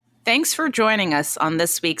Thanks for joining us on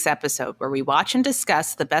this week's episode where we watch and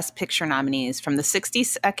discuss the Best Picture nominees from the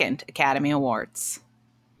 62nd Academy Awards.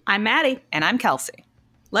 I'm Maddie. And I'm Kelsey.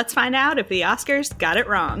 Let's find out if the Oscars got it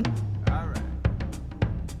wrong.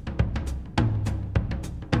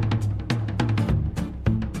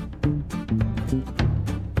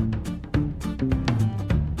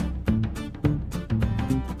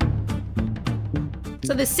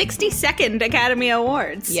 So the 62nd Academy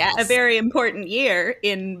Awards. Yes. A very important year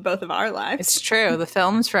in both of our lives. It's true. The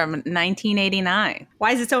film's from 1989.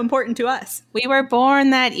 Why is it so important to us? We were born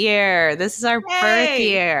that year. This is our birth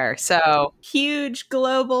year. So huge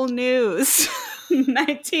global news.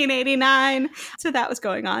 1989. So that was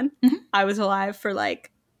going on. Mm-hmm. I was alive for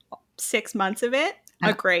like 6 months of it.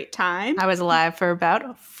 A great time. I was alive for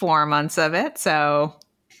about 4 months of it. So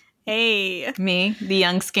hey, me, the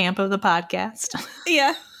young scamp of the podcast.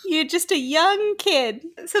 Yeah, you're just a young kid.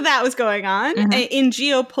 So that was going on. Mm-hmm. In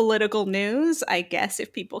geopolitical news, I guess,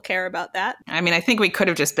 if people care about that. I mean, I think we could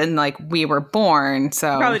have just been like, we were born,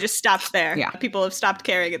 so probably just stopped there. Yeah. People have stopped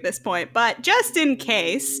caring at this point. But just in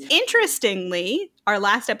case, interestingly, our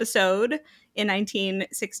last episode in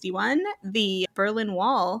 1961, the Berlin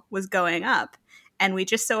Wall was going up. And we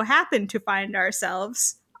just so happened to find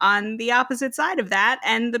ourselves on the opposite side of that,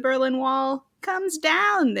 and the Berlin Wall comes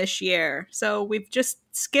down this year. So we've just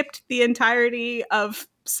skipped the entirety of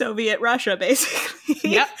Soviet Russia,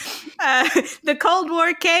 basically. Yep. The Cold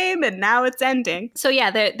War came, and now it's ending. So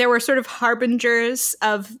yeah, there were sort of harbingers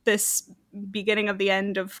of this beginning of the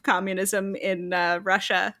end of communism in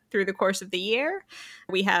Russia through the course of the year.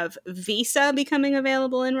 We have Visa becoming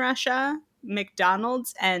available in Russia.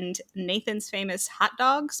 McDonald's and Nathan's Famous hot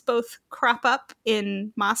dogs both crop up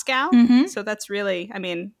in Moscow. Mm-hmm. So that's really, I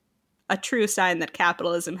mean, a true sign that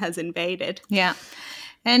capitalism has invaded. Yeah.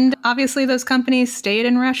 And obviously those companies stayed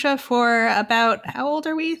in Russia for about, how old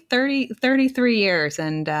are we? 33 years.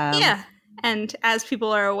 And yeah. And as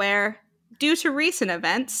people are aware, due to recent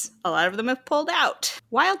events, a lot of them have pulled out.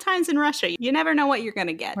 Wild times in Russia. You never know what you're going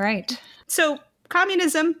to get. Right. So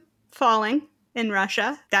communism falling in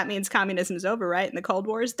Russia. That means communism is over, right? And the Cold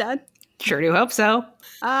War is done? Sure do hope so.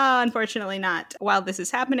 Unfortunately not. While this is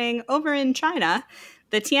happening over in China,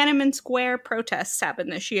 the Tiananmen Square protests happened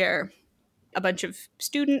this year. A bunch of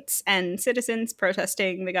students and citizens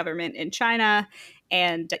protesting the government in China.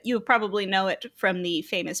 And you probably know it from the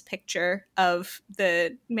famous picture of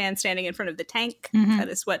the man standing in front of the tank. Mm-hmm. That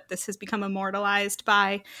is what this has become immortalized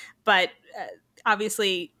by. But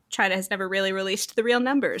obviously, China has never really released the real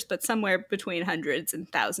numbers, but somewhere between hundreds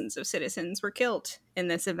and thousands of citizens were killed in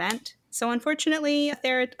this event. So unfortunately,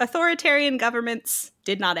 authoritarian governments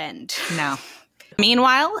did not end. No.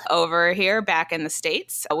 Meanwhile, over here back in the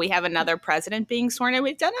States, we have another president being sworn in.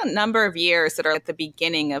 We've done a number of years that are at the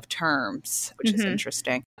beginning of terms, which is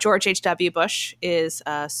interesting. George H.W. Bush is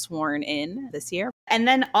sworn in this year. And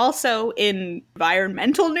then also in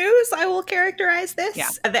environmental news, I will characterize this. Yeah.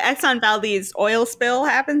 The Exxon Valdez oil spill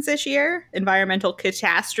happens this year. Environmental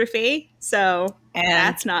catastrophe. So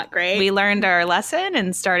that's not great. We learned our lesson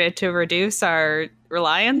and started to reduce our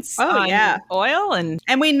reliance on oil. And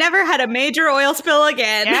we never had a major oil spill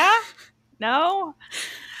again. Yeah? No?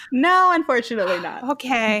 No, unfortunately not.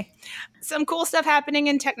 Okay. Some cool stuff happening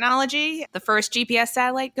in technology. The first GPS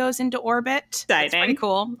satellite goes into orbit. That's pretty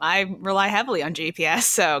cool. I rely heavily on GPS,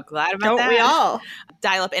 so glad about that. Don't we all?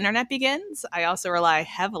 Dial-up internet begins. I also rely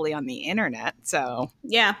heavily on the internet, so.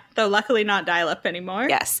 Yeah, though luckily not dial-up anymore.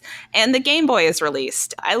 Yes. And the Game Boy is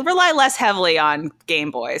released. I rely less heavily on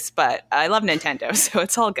Game Boys, but I love Nintendo, so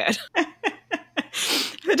it's all good.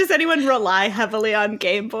 Does anyone rely heavily on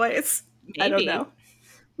Game Boys? Maybe. I don't know.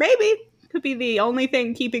 Maybe. Could be the only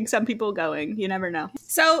thing keeping some people going. You never know.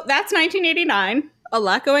 So that's 1989. A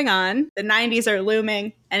lot going on. The 90s are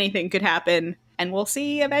looming. Anything could happen. And we'll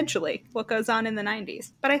see eventually what goes on in the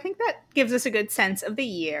 90s. But I think that gives us a good sense of the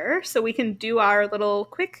year. So we can do our little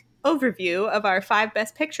quick overview of our 5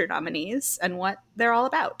 Best Picture nominees and what they're all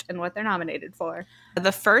about and what they're nominated for.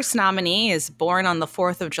 The first nominee is Born on the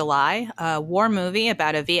 4th of July, a war movie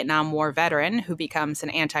about a Vietnam War veteran who becomes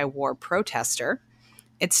an anti-war protester.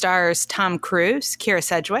 It stars Tom Cruise, Keira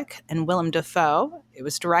Sedgwick, and Willem Dafoe. It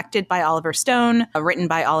was directed by Oliver Stone, written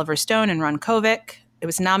by Oliver Stone and Ron Kovic. It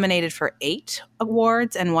was nominated for 8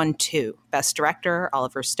 awards and won 2, Best Director,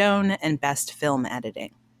 Oliver Stone, and Best Film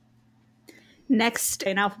Editing. Next,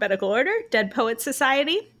 in alphabetical order, Dead Poets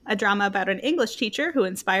Society, a drama about an English teacher who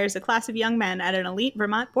inspires a class of young men at an elite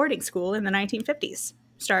Vermont boarding school in the 1950s.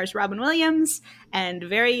 Stars Robin Williams and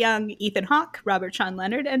very young Ethan Hawke, Robert Sean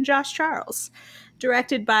Leonard, and Josh Charles.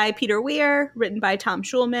 Directed by Peter Weir, written by Tom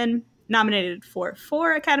Schulman. nominated for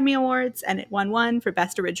 4 Academy Awards, and it won 1 for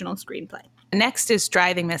Best Original Screenplay. Next is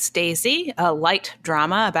Driving Miss Daisy, a light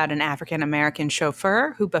drama about an African-American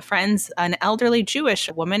chauffeur who befriends an elderly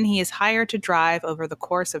Jewish woman he is hired to drive over the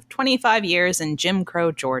course of 25 years in Jim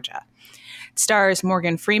Crow, Georgia. It stars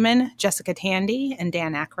Morgan Freeman, Jessica Tandy, and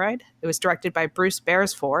Dan Aykroyd. It was directed by Bruce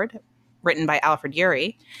Beresford, written by Alfred Urey.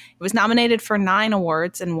 It was nominated for 9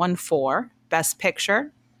 awards and won 4. Best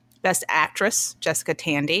Picture, Best Actress, Jessica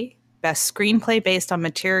Tandy, Best Screenplay based on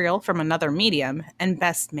material from another medium, and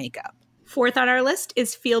Best Makeup. Fourth on our list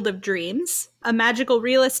is Field of Dreams, a magical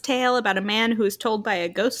realist tale about a man who is told by a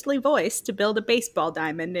ghostly voice to build a baseball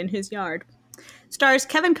diamond in his yard. Stars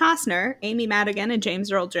Kevin Costner, Amy Madigan, and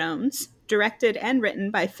James Earl Jones. Directed and written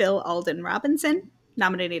by Phil Alden Robinson.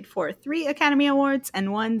 Nominated for 3 Academy Awards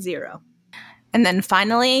and won 0. And then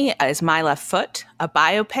finally is My Left Foot, a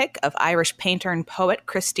biopic of Irish painter and poet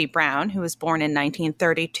Christy Brown, who was born in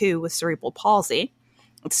 1932 with cerebral palsy.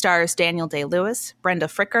 It stars Daniel Day-Lewis, Brenda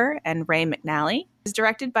Fricker, and Ray McNally. It is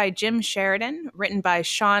directed by Jim Sheridan, written by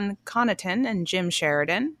Sean Connaughton and Jim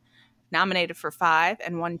Sheridan. Nominated for 5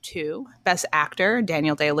 and won 2. Best Actor,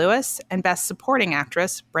 Daniel Day-Lewis, and Best Supporting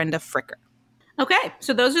Actress, Brenda Fricker. Okay,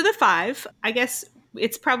 so those are the 5. I guess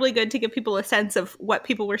it's probably good to give people a sense of what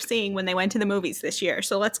people were seeing when they went to the movies this year.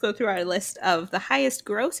 So let's go through our list of the highest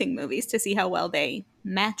grossing movies to see how well they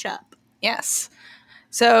match up. Yes.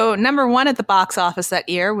 So number 1 at the box office that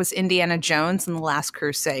year was Indiana Jones and the Last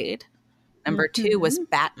Crusade. Number 2 was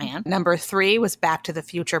Batman. Number 3 was Back to the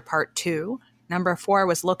Future Part 2. Number 4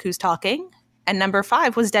 was Look Who's Talking. And number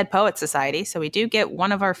 5 was Dead Poet Society. So we do get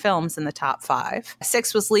one of our films in the top 5.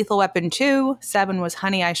 6 was Lethal Weapon 2. 7 was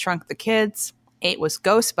Honey, I Shrunk the Kids. 8 was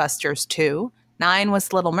Ghostbusters 2. 9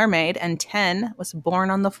 was Little Mermaid. And 10 was Born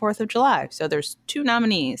on the 4th of July. So there's 2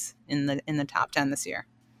 nominees in the top 10 this year.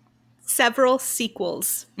 Several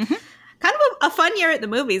sequels. Mm-hmm. Kind of a fun year at the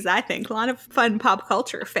movies, I think. A lot of fun pop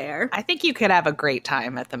culture fare. I think you could have a great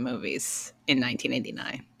time at the movies in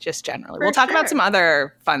 1989, just generally. For we'll talk sure. about some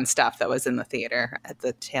other fun stuff that was in the theater at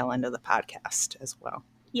the tail end of the podcast as well.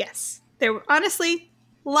 Yes. There were honestly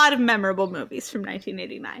a lot of memorable movies from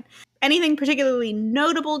 1989. Anything particularly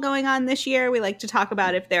notable going on this year? We like to talk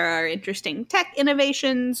about if there are interesting tech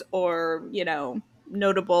innovations or,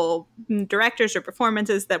 notable directors or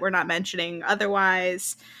performances that we're not mentioning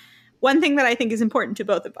otherwise. One thing that I think is important to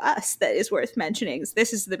both of us that is worth mentioning is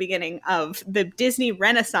this is the beginning of the Disney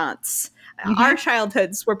Renaissance. Mm-hmm. Our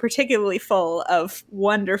childhoods were particularly full of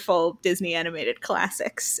wonderful Disney animated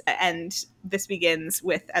classics. And this begins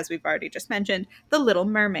with, as we've already just mentioned, The Little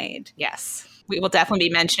Mermaid. Yes. We will definitely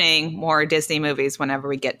be mentioning more Disney movies whenever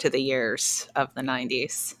we get to the years of the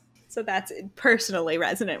 90s. So that's personally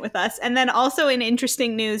resonant with us. And then also in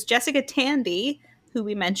interesting news, Jessica Tandy, who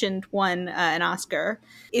we mentioned won an Oscar,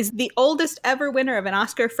 is the oldest ever winner of an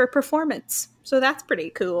Oscar for performance. So that's pretty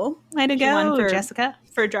cool. Way to go, Jessica.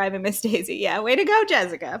 For Driving Miss Daisy. Yeah, way to go,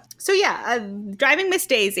 Jessica. So yeah, Driving Miss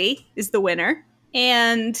Daisy is the winner.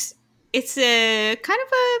 And it's a kind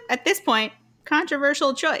of at this point,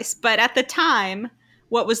 controversial choice. But at the time,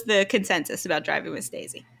 what was the consensus about Driving Miss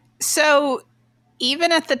Daisy? So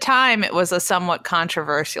even at the time, it was a somewhat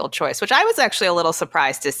controversial choice, which I was actually a little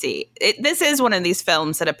surprised to see. This is one of these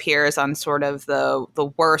films that appears on sort of the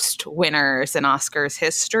worst winners in Oscars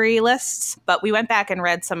history lists. But we went back and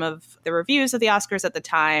read some of the reviews of the Oscars at the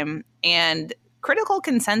time, and critical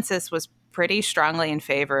consensus was pretty strongly in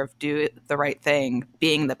favor of Do the Right Thing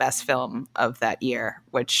being the best film of that year,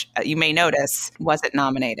 which you may notice wasn't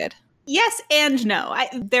nominated. Yes and no.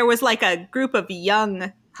 There was like a group of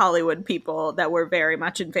young Hollywood people that were very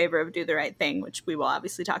much in favor of Do the Right Thing, which we will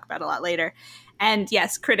obviously talk about a lot later. And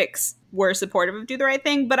yes, critics were supportive of Do the Right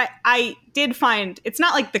Thing, but I did find it's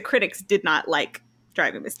not like the critics did not like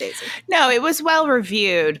Driving Miss Daisy. No, it was well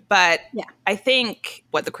reviewed, but yeah. I think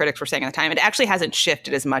what the critics were saying at the time, it actually hasn't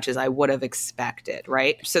shifted as much as I would have expected,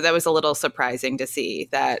 right? So that was a little surprising to see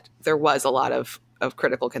that there was a lot of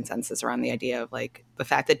critical consensus around the idea of like the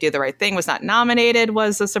fact that Do the Right Thing was not nominated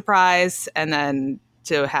was a surprise, and then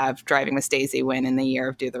to have Driving Miss Daisy win in the year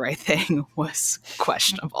of Do the Right Thing was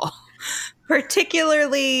questionable.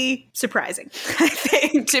 Particularly surprising, I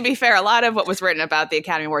think. To be fair, a lot of what was written about the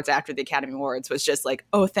Academy Awards after the Academy Awards was just like,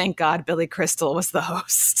 oh, thank God Billy Crystal was the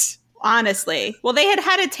host. Honestly. Well, they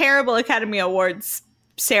had a terrible Academy Awards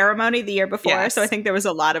ceremony the year before, yes. So I think there was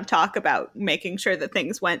a lot of talk about making sure that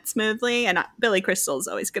things went smoothly, and Billy Crystal's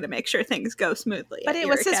always going to make sure things go smoothly. But it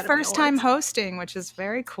was his first time hosting, which is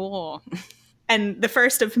very cool. And the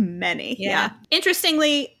first of many. Yeah.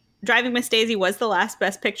 Interestingly, Driving Miss Daisy was the last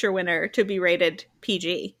Best Picture winner to be rated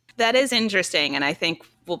PG. That is interesting, and I think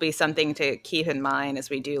will be something to keep in mind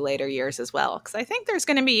as we do later years as well. Because I think there's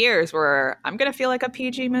going to be years where I'm going to feel like a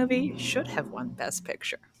PG movie should have won Best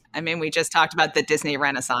Picture. I mean, we just talked about the Disney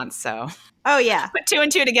Renaissance, so Oh, yeah. put two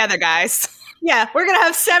and two together, guys. Yeah, we're going to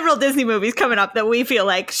have several Disney movies coming up that we feel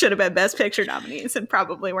like should have been Best Picture nominees, and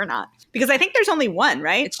probably were not. Because I think there's only one,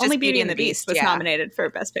 right? It's just Only Beauty and the Beast was yeah. nominated for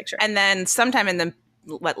Best Picture. And then sometime in the,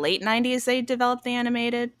 late 90s, they developed the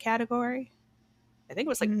animated category? I think it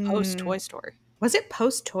was like post Toy Story. Was it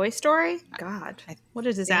post Toy Story? God, what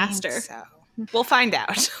a disaster. So. We'll find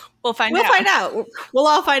out. We'll find out. We'll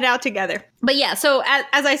all find out together. But yeah, so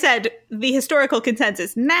as I said, the historical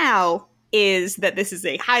consensus now is that this is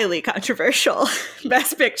a highly controversial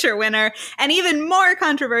Best Picture winner, and even more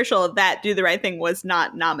controversial that Do the Right Thing was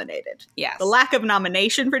not nominated. Yes. The lack of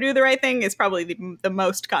nomination for Do the Right Thing is probably the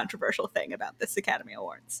most controversial thing about this Academy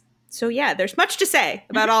Awards. So yeah, there's much to say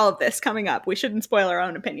about all of this coming up. We shouldn't spoil our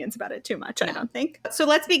own opinions about it too much, I don't think. So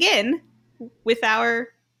let's begin with our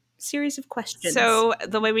series of questions. So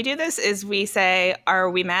the way we do this is we say, are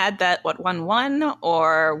we mad that what won,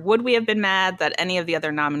 or would we have been mad that any of the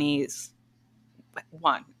other nominees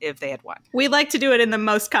won if they had won? We'd like to do it in the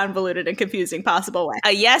most convoluted and confusing possible way.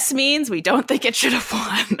 A yes means we don't think it should have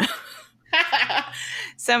won.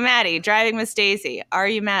 So Maddie, Driving Miss Daisy, are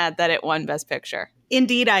you mad that it won Best Picture?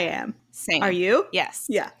 Indeed I am. Same. Are you? Yes.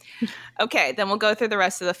 Yeah. Okay, then we'll go through the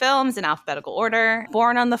rest of the films in alphabetical order.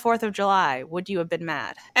 Born on the 4th of July, would you have been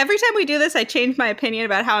mad? Every time we do this, I change my opinion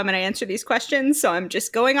about how I'm going to answer these questions, so I'm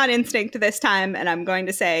just going on instinct this time, and I'm going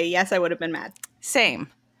to say, yes, I would have been mad. Same.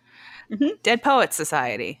 Dead Poets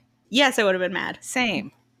Society. Yes, I would have been mad.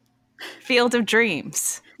 Same. Field of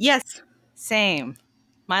Dreams. Yes. Same.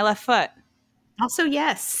 My Left Foot. Also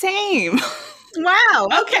yes. Same. Wow.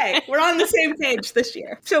 Okay. We're on the same page this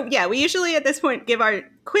year. So yeah, we usually at this point give our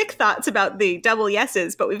quick thoughts about the double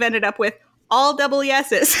yeses, but we've ended up with all double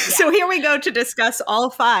yeses. Yeah. So here we go to discuss all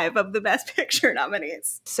 5 of the Best Picture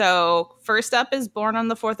nominees. So first up is Born on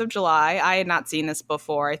the 4th of July. I had not seen this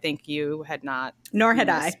before. I think you had not. Nor seen had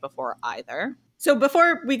this I. Before either. So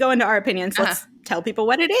before we go into our opinions, let's tell people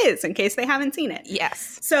what it is in case they haven't seen it.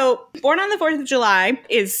 Yes. So Born on the 4th of July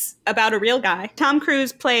is about a real guy. Tom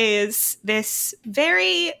Cruise plays this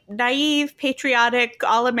very naive, patriotic,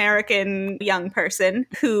 all-American young person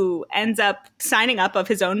who ends up signing up of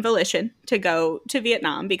his own volition to go to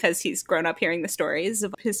Vietnam because he's grown up hearing the stories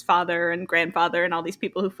of his father and grandfather and all these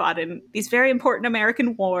people who fought in these very important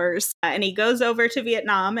American wars. And he goes over to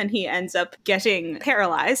Vietnam and he ends up getting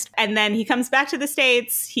paralyzed. And then he comes back to the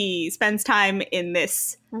States. He spends time in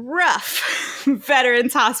this rough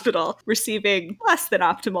veterans hospital receiving less than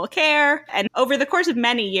optimal care. And over the course of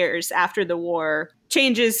many years after the war,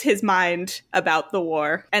 changes his mind about the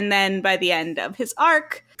war. And then by the end of his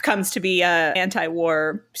arc, comes to be an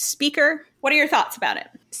anti-war speaker. What are your thoughts about it?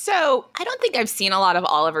 So I don't think I've seen a lot of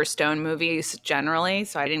Oliver Stone movies generally,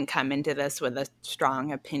 so I didn't come into this with a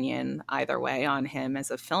strong opinion either way on him as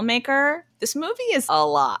a filmmaker. This movie is a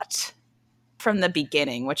lot from the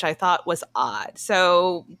beginning, which I thought was odd.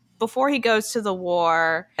 So before he goes to the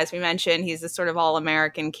war, as we mentioned, he's this sort of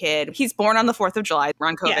all-American kid. He's born on the 4th of July.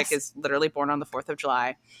 Ron Kovic is literally born on the 4th of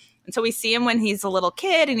July. And so we see him when he's a little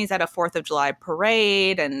kid and he's at a 4th of July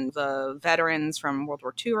parade and the veterans from World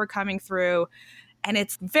War II are coming through. And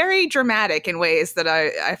it's very dramatic in ways that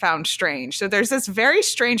I found strange. So there's this very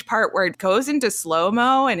strange part where it goes into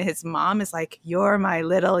slow-mo and his mom is like, "You're my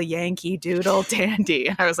little Yankee Doodle dandy."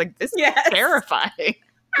 And I was like, this is terrifying.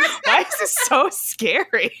 Why is this so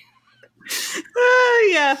scary?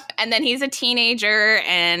 Yeah. And then he's a teenager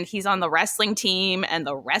and he's on the wrestling team and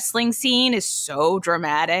the wrestling scene is so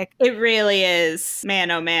dramatic. It really is.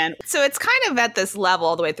 Man, oh man. So it's kind of at this level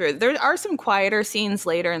all the way through. There are some quieter scenes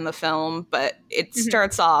later in the film, but it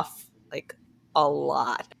starts off like a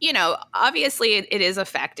lot. You know, obviously it is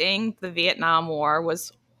affecting. The Vietnam War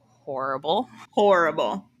was horrible.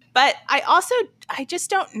 Horrible. But I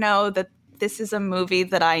just don't know that this is a movie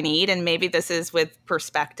that I need. And maybe this is with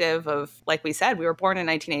perspective of, like we said, we were born in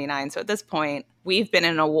 1989. So at this point, we've been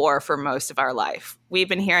in a war for most of our life. We've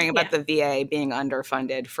been hearing about the VA being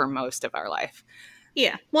underfunded for most of our life.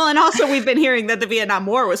 Yeah. Well, and also we've been hearing that the Vietnam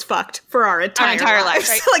War was fucked for our entire lives.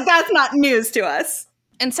 Right? Like, that's not news to us.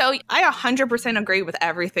 And so I 100% agree with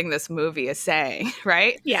everything this movie is saying,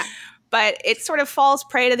 right? Yeah. But it sort of falls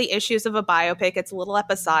prey to the issues of a biopic. It's a little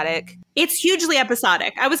episodic. It's hugely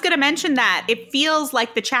episodic. I was going to mention that. It feels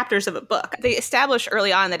like the chapters of a book. They establish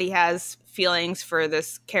early on that he has feelings for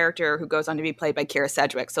this character who goes on to be played by Kyra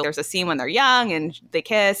Sedgwick. So there's a scene when they're young and they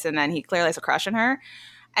kiss, and then he clearly has a crush on her.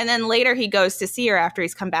 And then later he goes to see her after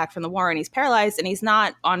he's come back from the war and he's paralyzed and he's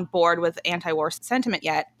not on board with anti-war sentiment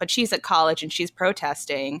yet, but she's at college and she's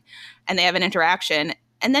protesting and they have an interaction.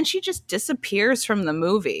 And then she just disappears from the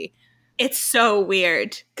movie. It's so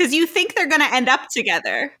weird because you think they're going to end up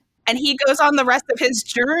together. And he goes on the rest of his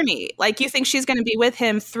journey. Like, you think she's going to be with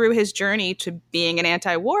him through his journey to being an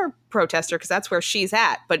anti-war protester because that's where she's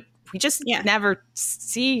at. But we just never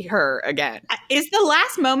see her again. Is the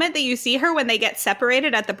last moment that you see her when they get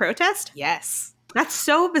separated at the protest? Yes. That's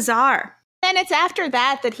so bizarre. And it's after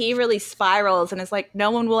that he really spirals and is like,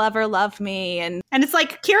 no one will ever love me. And it's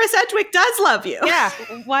like, Kyra Sedgwick does love you. Yeah.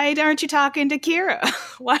 Why aren't you talking to Kyra?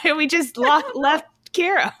 Why are we just left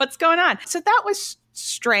Kyra? What's going on? So that was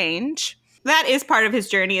strange. That is part of his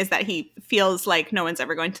journey, is that he feels like no one's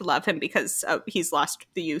ever going to love him because he's lost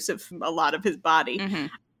the use of a lot of his body. Mm-hmm.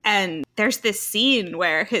 And there's this scene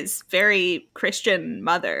where his very Christian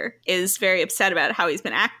mother is very upset about how he's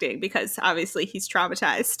been acting because obviously he's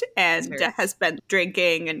traumatized and has been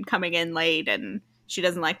drinking and coming in late and she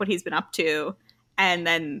doesn't like what he's been up to. And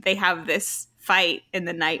then they have this fight in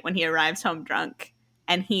the night when he arrives home drunk.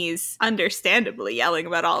 And he's understandably yelling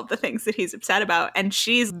about all of the things that he's upset about. And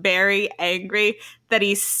she's very angry that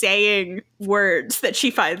he's saying words that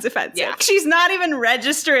she finds offensive. Yeah. She's not even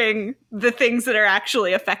registering the things that are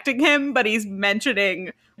actually affecting him, but he's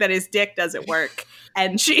mentioning that his dick doesn't work.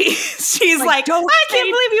 And she's like, I can't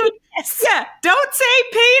believe you. Yeah, don't say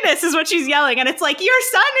penis is what she's yelling. And it's like, your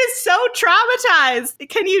son is so traumatized.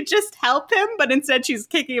 Can you just help him? But instead she's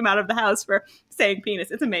kicking him out of the house for saying penis.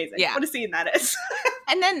 It's amazing. Yeah. What a scene that is.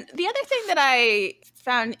 And then the other thing that I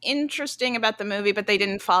found interesting about the movie, but they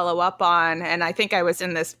didn't follow up on, and I think I was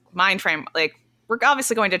in this mind frame, like, we're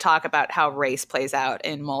obviously going to talk about how race plays out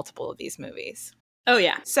in multiple of these movies. Oh,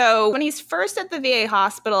 yeah. So when he's first at the VA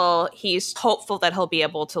hospital, he's hopeful that he'll be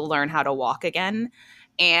able to learn how to walk again.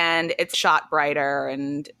 And it's shot brighter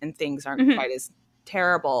and things aren't quite as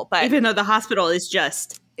terrible. But even though the hospital is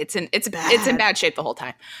just it's in bad shape the whole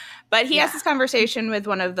time. But he has this conversation with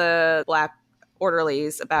one of the Black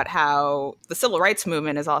orderlies about how the civil rights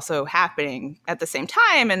movement is also happening at the same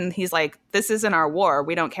time. And he's like, this isn't our war.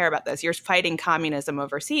 We don't care about this. You're fighting communism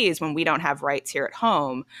overseas when we don't have rights here at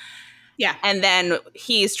home. Yeah. And then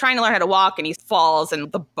he's trying to learn how to walk and he falls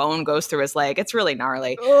and the bone goes through his leg. It's really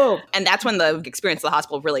gnarly. Oh. And that's when the experience of the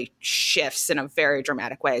hospital really shifts in a very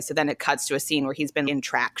dramatic way. So then it cuts to a scene where he's been in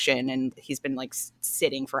traction and he's been like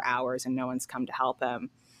sitting for hours and no one's come to help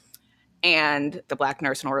him. And the Black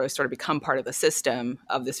nurse and orderly sort of become part of the system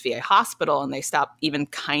of this VA hospital and they stop even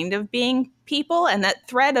kind of being people. And that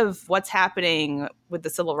thread of what's happening with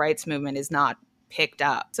the civil rights movement is not picked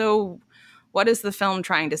up. So what is the film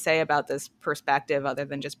trying to say about this perspective other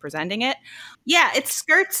than just presenting it? Yeah, it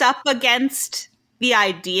skirts up against the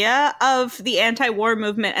idea of the anti-war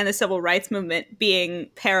movement and the civil rights movement being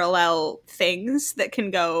parallel things that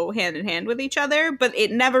can go hand in hand with each other, but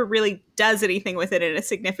it never really does anything with it in a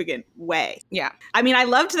significant way. Yeah. I mean, I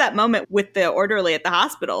loved that moment with the orderly at the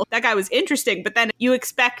hospital. That guy was interesting, but then you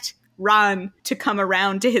expect Ron to come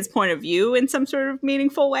around to his point of view in some sort of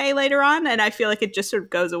meaningful way later on, and I feel like it just sort of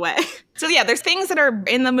goes away. So yeah, there's things that are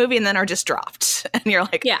in the movie and then are just dropped. And you're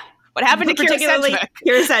like, yeah. What happened to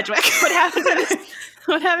Kyra Sedgwick? What happened to this?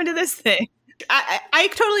 What happened to this thing? I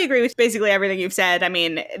totally agree with basically everything you've said. I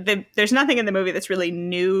mean, there's nothing in the movie that's really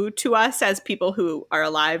new to us as people who are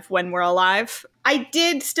alive when we're alive. I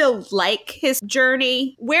did still like his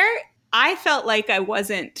journey. Where I felt like I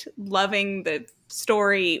wasn't loving the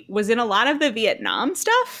story was in a lot of the Vietnam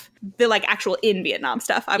stuff, the like actual in Vietnam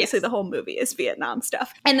stuff. Obviously, the whole movie is Vietnam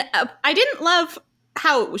stuff. And I didn't love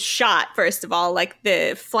how it was shot, first of all, like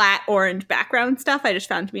the flat orange background stuff I just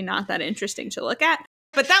found to be not that interesting to look at.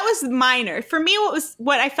 But that was minor. For me,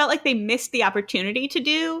 what I felt like they missed the opportunity to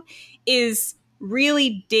do is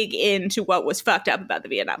really dig into what was fucked up about the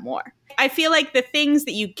Vietnam War. I feel like the things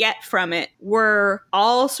that you get from it were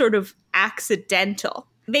all sort of accidental.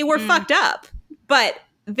 They were fucked up, but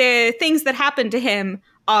the things that happened to him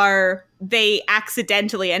are they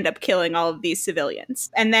accidentally end up killing all of these civilians.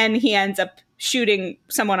 And then he ends up shooting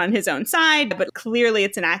someone on his own side, but clearly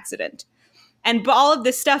it's an accident. And all of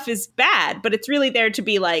this stuff is bad, but it's really there to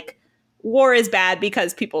be like, war is bad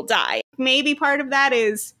because people die. Maybe part of that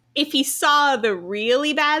is if he saw the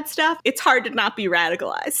really bad stuff, it's hard to not be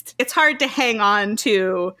radicalized. It's hard to hang on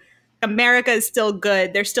to America is still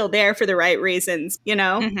good. They're still there for the right reasons, you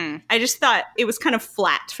know? Mm-hmm. I just thought it was kind of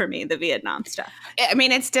flat for me, the Vietnam stuff. I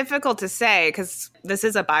mean, it's difficult to say because this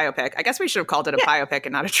is a biopic. I guess we should have called it a biopic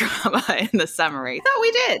and not a drama in the summary. I thought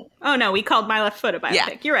we did. Oh, no, we called My Left Foot a biopic.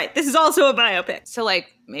 Yeah. You're right. This is also a biopic. So,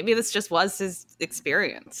 like, maybe this just was his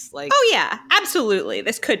experience. Like, Oh, yeah, absolutely.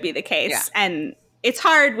 This could be the case. Yeah. And it's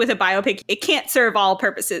hard with a biopic. It can't serve all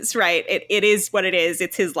purposes, right? It is what it is.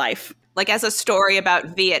 It's his life. like as a story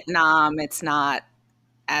about Vietnam, it's not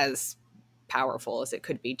as powerful as it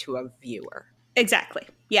could be to a viewer. Exactly.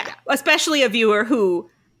 Yeah. Especially a viewer who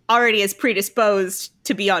already is predisposed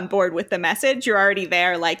to be on board with the message. You're already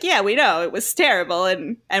there like, yeah, we know it was terrible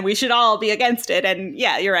and we should all be against it. And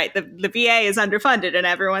yeah, you're right. The VA is underfunded and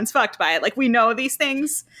everyone's fucked by it. Like, we know these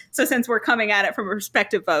things. So since we're coming at it from a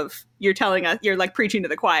perspective of you're telling us, you're like preaching to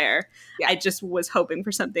the choir, I just was hoping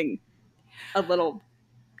for something a little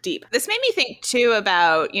deep. This made me think too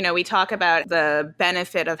about, you know, we talk about the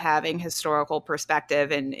benefit of having historical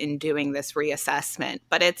perspective in doing this reassessment,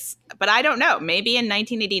 but I don't know, maybe in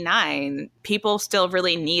 1989 people still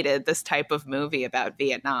really needed this type of movie about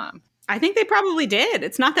Vietnam. I think they probably did.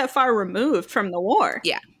 It's not that far removed from the war.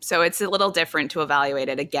 Yeah. So it's a little different to evaluate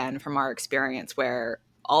it again from our experience where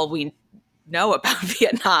all we know about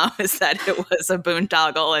Vietnam is that it was a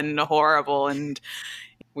boondoggle and horrible and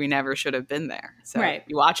we never should have been there. So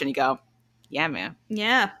you watch and you go, yeah, man.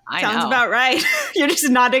 Yeah. I Sounds know. about right. You're just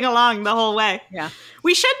nodding along the whole way. Yeah.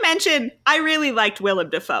 We should mention, I really liked Willem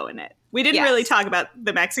Dafoe in it. We didn't really talk about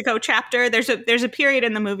the Mexico chapter. There's a period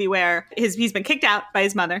in the movie where he's been kicked out by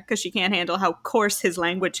his mother because she can't handle how coarse his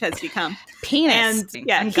language has become. Penis. And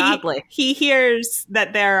yeah, ungodly. He hears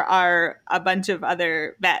that there are a bunch of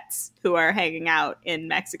other vets who are hanging out in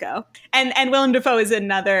Mexico. And Willem Dafoe is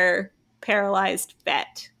another paralyzed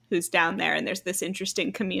vet who's down there, and there's this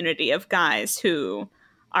interesting community of guys who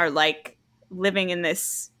are like living in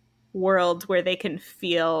this world where they can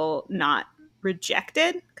feel not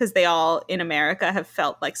rejected because they all in America have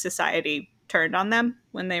felt like society turned on them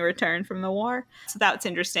when they returned from the war. So that's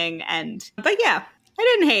interesting. But yeah, I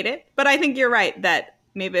didn't hate it, but I think you're right that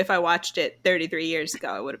maybe if I watched it 33 years ago,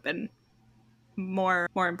 I would have been more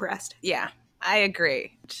impressed. Yeah, I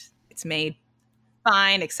agree. It's made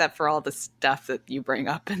fine, except for all the stuff that you bring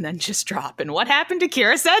up and then just drop. And what happened to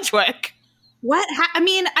Kira Sedgwick? I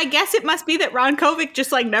mean, I guess it must be that Ron Kovic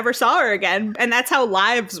just like never saw her again. And that's how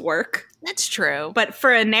lives work. That's true. But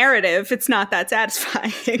for a narrative, it's not that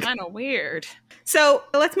satisfying. Kind of weird. So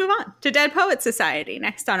let's move on to Dead Poets Society,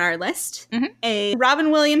 next on our list. A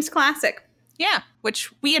Robin Williams classic. Yeah,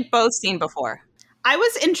 which we had both seen before. I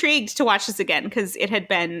was intrigued to watch this again because it had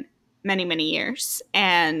been many, many years.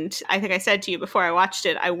 And I think I said to you before I watched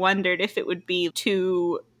it, I wondered if it would be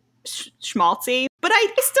too schmaltzy. But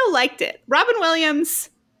I still liked it. Robin Williams,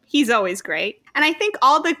 he's always great. And I think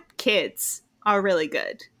all the kids are really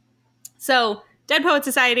good. So, Dead Poets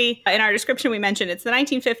Society, in our description we mentioned it's the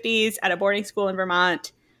 1950s at a boarding school in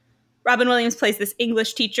Vermont. Robin Williams plays this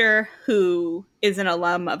English teacher who is an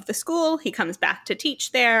alum of the school. He comes back to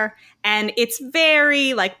teach there. And it's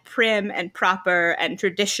very like prim and proper and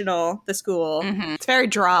traditional, the school. Mm-hmm. It's very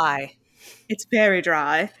dry. It's very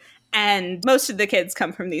dry. And most of the kids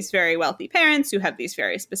come from these very wealthy parents who have these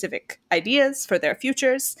very specific ideas for their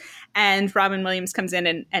futures. And Robin Williams comes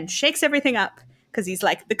in and shakes everything up because he's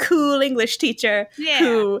like the cool English teacher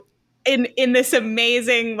who in this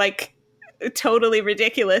amazing, like totally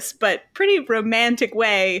ridiculous but pretty romantic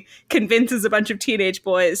way convinces a bunch of teenage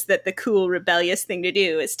boys that the cool rebellious thing to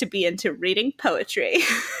do is to be into reading poetry.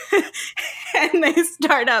 And they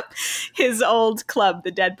start up his old club, the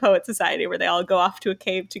Dead Poet Society, where they all go off to a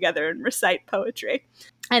cave together and recite poetry.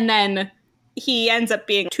 And then he ends up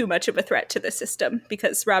being too much of a threat to the system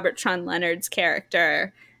because Robert Sean Leonard's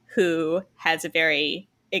character, who has a very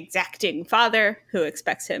exacting father who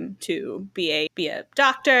expects him to be a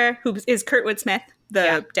doctor, who is Kurtwood Smith,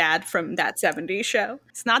 the dad from That 70s Show.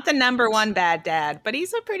 It's not the number one bad dad, but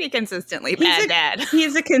he's a pretty consistently bad dad.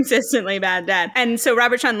 He's a consistently bad dad. And so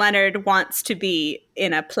Robert Sean Leonard wants to be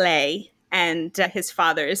in a play, and his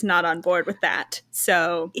father is not on board with that.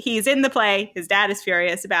 So he's in the play, his dad is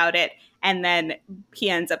furious about it, and then he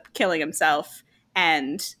ends up killing himself,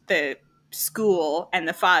 and the school and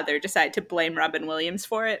the father decide to blame Robin Williams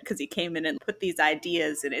for it because he came in and put these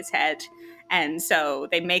ideas in his head. And so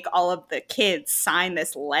they make all of the kids sign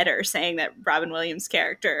this letter saying that Robin Williams'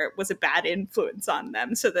 character was a bad influence on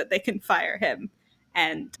them so that they can fire him.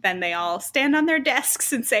 And then they all stand on their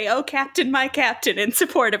desks and say, "Oh, Captain, my Captain," in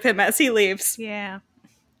support of him as he leaves. Yeah.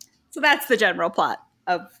 So that's the general plot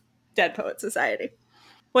of Dead Poet Society.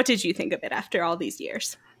 What did you think of it after all these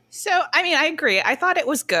years? So, I mean, I agree. I thought it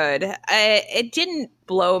was good. It didn't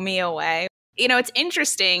blow me away. You know, it's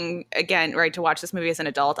interesting, again, right, to watch this movie as an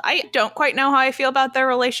adult. I don't quite know how I feel about their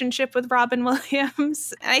relationship with Robin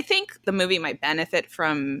Williams. And I think the movie might benefit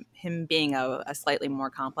from him being a slightly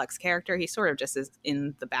more complex character. He sort of just is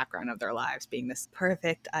in the background of their lives, being this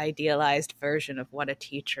perfect, idealized version of what a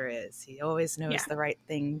teacher is. He always knows the right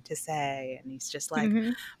thing to say. And he's just like,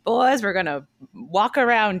 boys, we're going to walk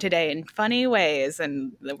around today in funny ways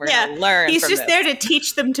and we're going to learn. He's from just this. there to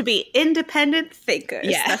teach them to be independent thinkers.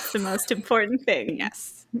 Yeah. That's the most important thing.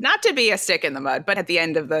 Yes. Not to be a stick in the mud, but at the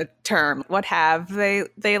end of the term, what have they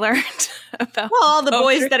learned about Well, all the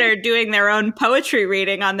poetry? boys that are doing their own poetry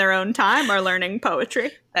reading on their own time are learning poetry.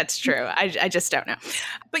 That's true. I just don't know.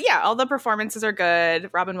 But yeah, all the performances are good.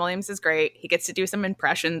 Robin Williams is great. He gets to do some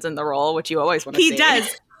impressions in the role, which you always want to see. He does.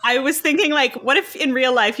 I was thinking, like, what if in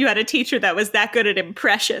real life you had a teacher that was that good at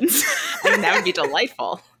impressions? I mean, that would be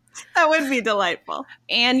delightful. That would be delightful.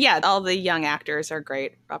 And yeah, all the young actors are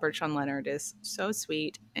great. Robert Sean Leonard is so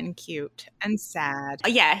sweet and cute and sad.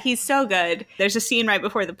 Yeah, he's so good. There's a scene right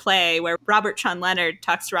before the play where Robert Sean Leonard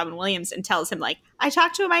talks to Robin Williams and tells him, like, I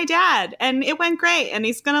talked to my dad and it went great and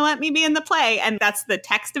he's going to let me be in the play. And that's the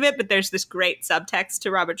text of it. But there's this great subtext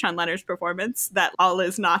to Robert Sean Leonard's performance that all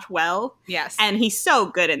is not well. Yes. And he's so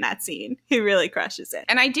good in that scene. He really crushes it.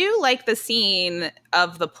 And I do like the scene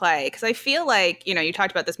of the play because I feel like, you know, you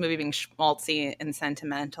talked about this movie being schmaltzy and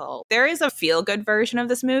sentimental. There is a feel-good version of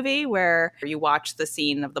this movie where you watch the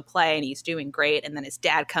scene of the play and he's doing great and then his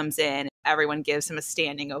dad comes in. Everyone gives him a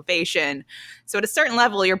standing ovation. So at a certain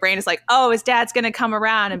level, your brain is like, oh, his dad's going to come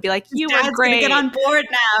around and be like, you were great. Get on board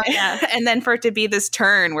now. Yeah. And then for it to be this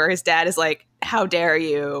turn where his dad is like, how dare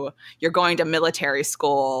you? You're going to military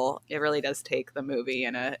school. It really does take the movie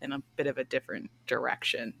in a bit of a different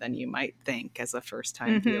direction than you might think as a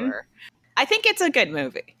first-time viewer. I think it's a good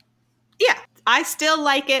movie. Yeah, I still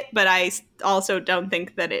like it, but I also don't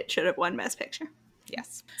think that it should have won Best Picture.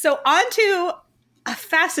 Yes. So on to a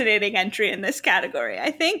fascinating entry in this category.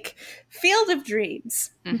 I think Field of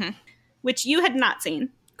Dreams, which you had not seen.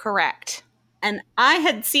 Correct. And I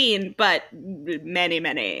had seen, but many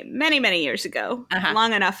years ago,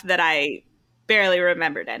 long enough that I barely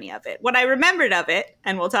remembered any of it. What I remembered of it,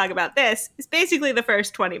 and we'll talk about this, is basically the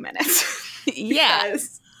first 20 minutes. Yeah.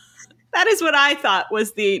 That is what I thought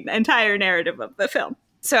was the entire narrative of the film.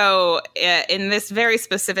 So in this very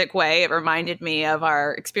specific way, it reminded me of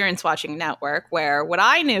our experience watching Network, where what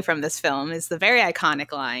I knew from this film is the very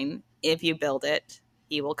iconic line, if you build it,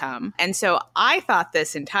 he will come. And so I thought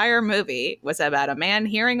this entire movie was about a man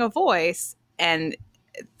hearing a voice, and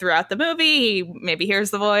throughout the movie, he maybe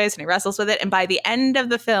hears the voice and he wrestles with it. And by the end of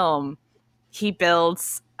the film, he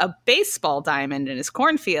builds a baseball diamond in his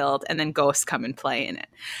cornfield, and then ghosts come and play in it.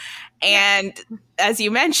 And as you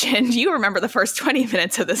mentioned, you remember the first 20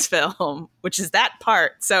 minutes of this film, which is that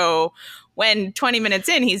part. So when 20 minutes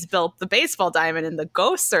in, he's built the baseball diamond and the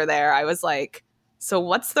ghosts are there, I was like, so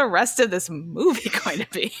what's the rest of this movie going to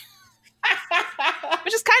be?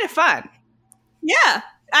 Which is kind of fun. Yeah.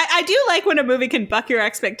 I do like when a movie can buck your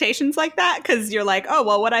expectations like that, because you're like, oh,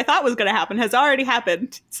 well, what I thought was going to happen has already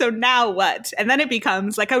happened. So now what? And then it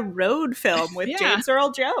becomes like a road film with James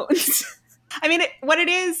Earl Jones. I mean, what it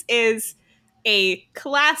is a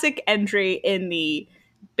classic entry in the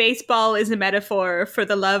baseball is a metaphor for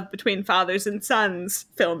the love between fathers and sons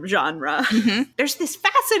film genre. There's this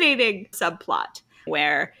fascinating subplot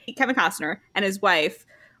where Kevin Costner and his wife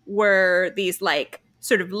were these like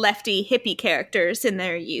sort of lefty hippie characters in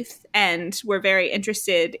their youth and were very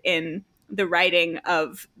interested in the writing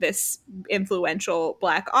of this influential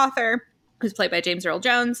Black author who's played by James Earl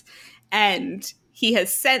Jones. And he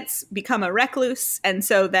has since become a recluse, and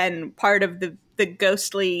so then part of the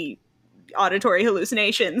ghostly auditory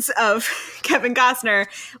hallucinations of Kevin Costner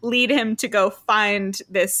lead him to go find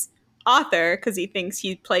this author because he thinks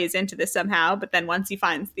he plays into this somehow. But then once he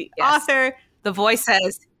finds the author, the voice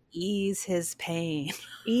says, ease his pain.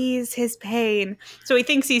 Ease his pain. So he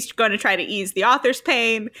thinks he's going to try to ease the author's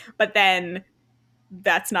pain, but then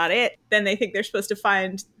that's not it. Then they think they're supposed to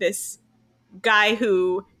find this guy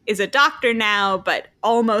who is a doctor now, but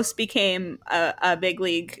almost became a big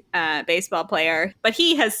league baseball player. But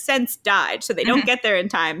he has since died, so they don't get there in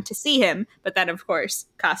time to see him. But then, of course,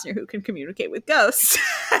 Costner, who can communicate with ghosts,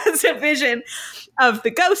 has a vision of the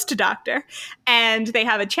ghost doctor. And they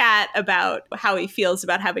have a chat about how he feels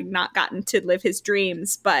about having not gotten to live his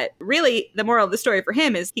dreams. But really, the moral of the story for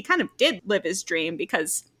him is he kind of did live his dream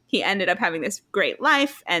because he ended up having this great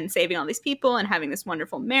life and saving all these people and having this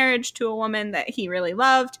wonderful marriage to a woman that he really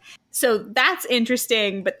loved. So that's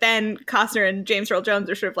interesting. But then Costner and James Earl Jones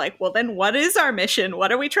are sort of like, well, then what is our mission?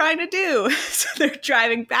 What are we trying to do? So they're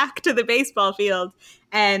driving back to the baseball field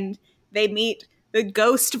and they meet the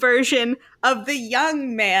ghost version of the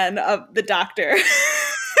young man of the doctor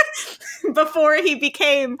before he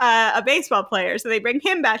became a baseball player. So they bring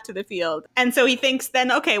him back to the field. And so he thinks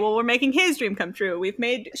then, okay, well, we're making his dream come true. We've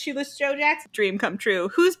made Shoeless Joe Jackson's dream come true.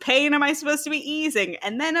 Whose pain am I supposed to be easing?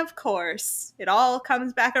 And then, of course, it all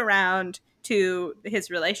comes back around to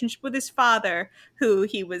his relationship with his father, who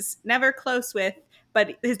he was never close with,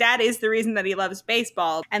 but his dad is the reason that he loves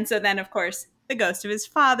baseball. And so then, of course, the ghost of his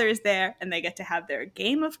father is there, and they get to have their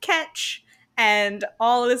game of catch. And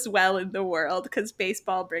all is well in the world because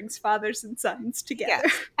baseball brings fathers and sons together.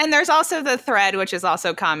 Yes. And there's also the thread, which is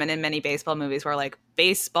also common in many baseball movies, where like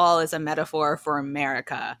baseball is a metaphor for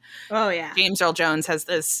America. Oh, yeah. James Earl Jones has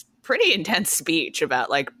this pretty intense speech about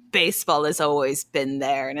like baseball has always been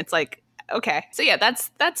there. And it's like, okay. So yeah,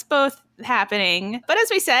 that's both happening. But as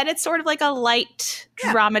we said, it's sort of like a light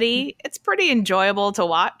dramedy. It's pretty enjoyable to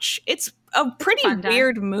watch. It's a pretty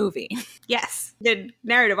weird movie. Yes. The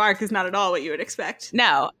narrative arc is not at all what you would expect.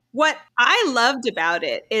 No. What I loved about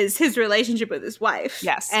it is his relationship with his wife.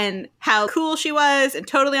 Yes. And how cool she was and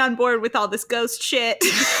totally on board with all this ghost shit.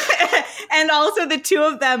 And also the two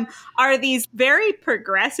of them are these very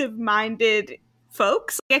progressive-minded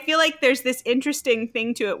folks. I feel like there's this interesting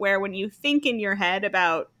thing to it where when you think in your head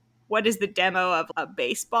about what is the demo of a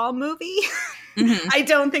baseball movie, I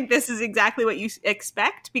don't think this is exactly what you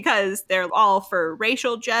expect, because they're all for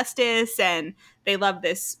racial justice and they love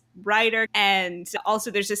this writer. And also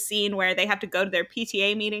there's a scene where they have to go to their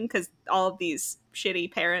PTA meeting because all of these shitty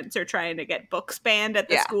parents are trying to get books banned at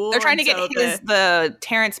the school. They're trying to get the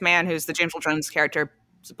Terrence Mann, who's the James Earl Jones character,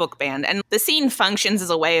 book banned. And the scene functions as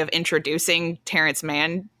a way of introducing Terrence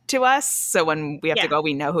Mann to us. So when we have to go,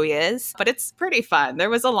 we know who he is. But it's pretty fun. There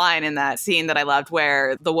was a line in that scene that I loved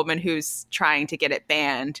where the woman who's trying to get it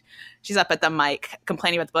banned, she's up at the mic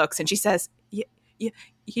complaining about the books, and she says,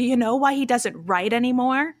 you know why he doesn't write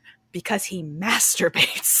anymore? Because he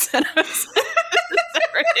masturbates. And I was like, this is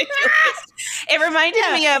ridiculous. It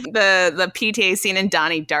reminded me of the PTA scene in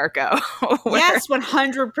Donnie Darko. Yes,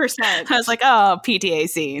 100%. I was like, oh, PTA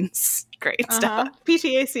scenes. Great stuff.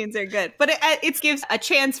 PTA scenes are good. But it gives a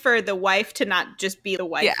chance for the wife to not just be the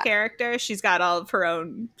wife character. She's got all of her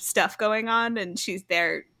own stuff going on, and she's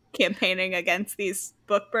there campaigning against these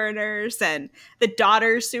book burners, and the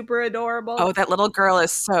daughter's super adorable. Oh, that little girl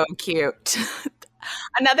is so cute.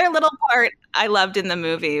 Another little part I loved in the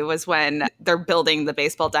movie was when they're building the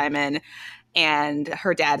baseball diamond and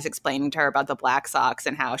her dad is explaining to her about the Black Sox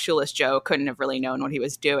and how Shoeless Joe couldn't have really known what he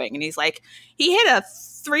was doing. And he's like, he hit a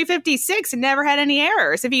 356 and never had any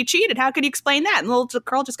errors. If he cheated, how could you explain that? And the little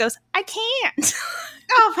girl just goes, I can't.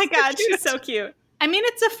 Oh my God, she's so cute. I mean,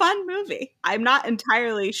 it's a fun movie. I'm not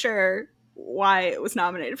entirely sure why it was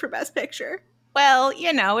nominated for Best Picture. Well,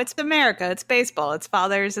 you know, it's America. It's baseball. It's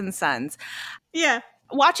fathers and sons. Yeah.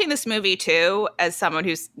 Watching this movie, too, as someone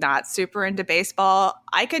who's not super into baseball,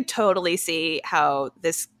 I could totally see how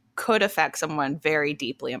this could affect someone very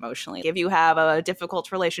deeply emotionally. If you have a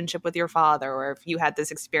difficult relationship with your father, or if you had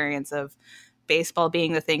this experience of baseball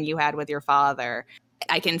being the thing you had with your father,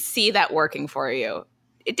 I can see that working for you.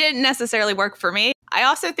 It didn't necessarily work for me. I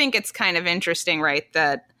also think it's kind of interesting, right,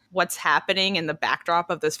 that what's happening in the backdrop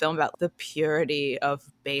of this film about the purity of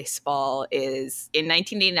baseball is in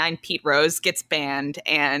 1989, Pete Rose gets banned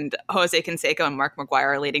and Jose Canseco and Mark McGwire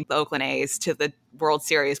are leading the Oakland A's to the World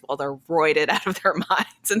Series while they're roided out of their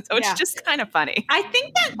minds. And so it's just kind of funny. I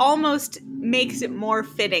think that almost makes it more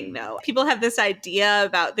fitting, though. People have this idea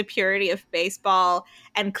about the purity of baseball,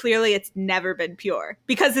 and clearly it's never been pure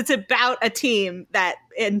because it's about a team that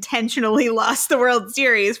intentionally lost the World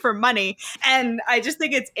Series for money. And I just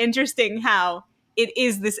think it's interesting how it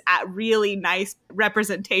is this really nice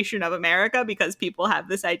representation of America, because people have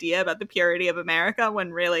this idea about the purity of America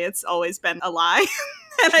when really it's always been a lie.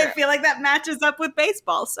 And I feel like that matches up with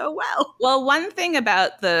baseball so well. Well, one thing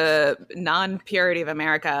about the non-purity of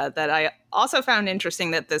America that I also found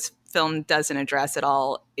interesting that this film doesn't address at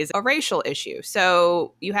all is a racial issue.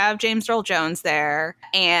 So you have James Earl Jones there,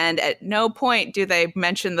 and at no point do they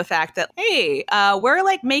mention the fact that, hey, we're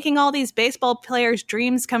like making all these baseball players'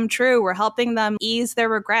 dreams come true. We're helping them ease their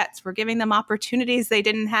regrets. We're giving them opportunities they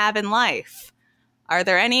didn't have in life. Are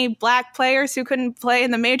there any black players who couldn't play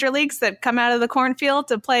in the major leagues that come out of the cornfield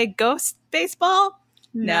to play ghost baseball?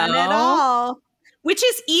 None at all. Which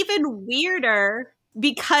is even weirder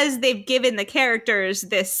because they've given the characters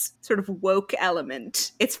this sort of woke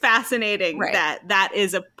element. It's fascinating Right. that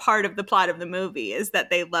is a part of the plot of the movie, is that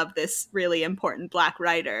they love this really important Black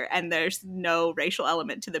writer, and there's no racial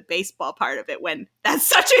element to the baseball part of it, when that's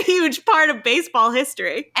such a huge part of baseball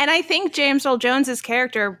history. And I think James Earl Jones's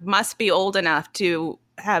character must be old enough to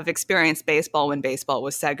have experienced baseball when baseball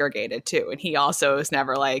was segregated too. And he also is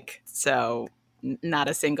never like, not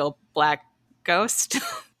a single Black ghost.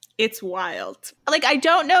 It's wild. Like, I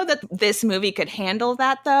don't know that this movie could handle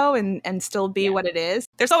that, though, and still be what it is.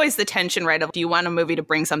 There's always the tension, right, of do you want a movie to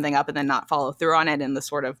bring something up and then not follow through on it in the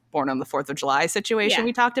sort of Born on the 4th of July situation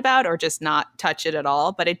we talked about, or just not touch it at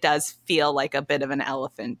all? But it does feel like a bit of an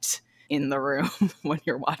elephant in the room when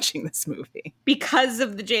you're watching this movie. Because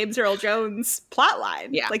of the James Earl Jones plotline.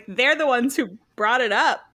 Yeah. Like, they're the ones who brought it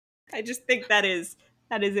up. I just think that is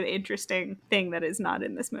an interesting thing that is not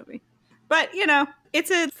in this movie. But, you know, it's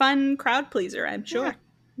a fun crowd pleaser, I'm sure.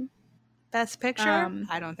 Yeah. Best Picture?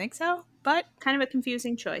 I don't think so, but kind of a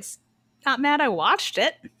confusing choice. Not mad I watched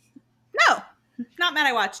it. No, not mad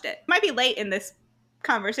I watched it. Might be late in this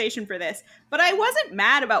conversation for this, but I wasn't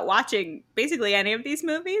mad about watching basically any of these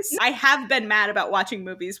movies. I have been mad about watching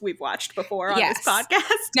movies we've watched before on this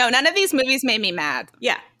podcast. No, none of these movies made me mad.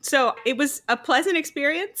 Yeah, so it was a pleasant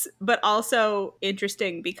experience, but also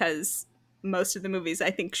interesting because most of the movies I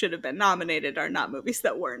think should have been nominated are not movies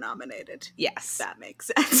that were nominated. Yes. That makes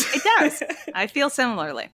sense. It does. I feel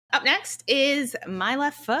similarly. Up next is My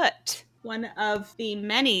Left Foot. One of the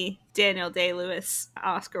many Daniel Day-Lewis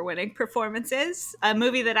Oscar-winning performances. A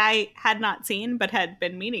movie that I had not seen but had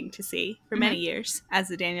been meaning to see for many years as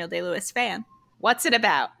a Daniel Day-Lewis fan. What's it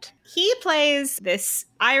about? He plays this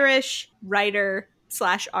Irish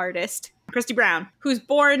writer/artist, Christy Brown, who's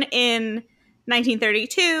born in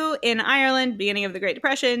 1932 in Ireland, beginning of the Great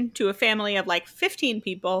Depression, to a family of like 15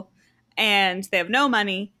 people, and they have no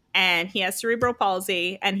money, and he has cerebral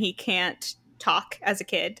palsy, and he can't talk as a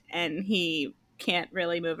kid, and he can't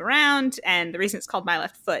really move around, and the reason it's called My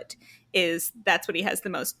Left Foot is that's what he has the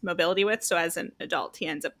most mobility with, so as an adult, he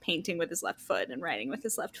ends up painting with his left foot and writing with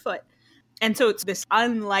his left foot. And so it's this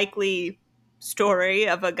unlikely story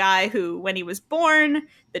of a guy who, when he was born,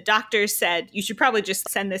 the doctors said, you should probably just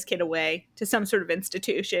send this kid away to some sort of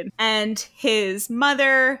institution. And his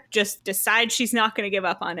mother just decides she's not going to give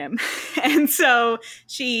up on him. And so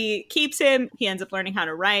she keeps him. He ends up learning how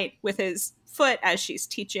to write with his foot as she's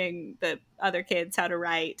teaching the other kids how to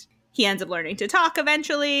write. He ends up learning to talk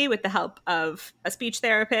eventually with the help of a speech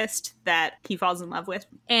therapist that he falls in love with.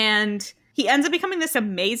 And he ends up becoming this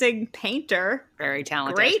amazing painter. Very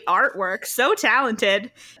talented. Great artwork. So talented.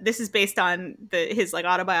 This is based on his like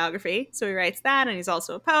autobiography. So he writes that, and he's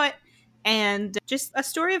also a poet. And just a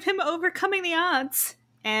story of him overcoming the odds.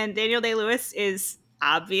 And Daniel Day-Lewis is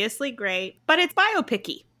obviously great, but it's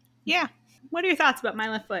biopic-y. Yeah. What are your thoughts about My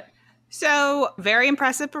Left Foot? So, very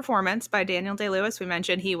impressive performance by Daniel Day-Lewis. We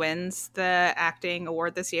mentioned he wins the acting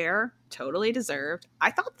award this year. Totally deserved.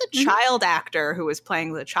 I thought the child actor who was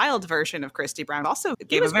playing the child version of Christy Brown also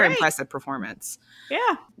gave a very impressive performance.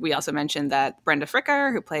 Yeah. We also mentioned that Brenda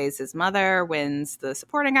Fricker, who plays his mother, wins the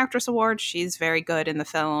supporting actress award. She's very good in the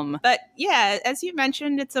film. But yeah, as you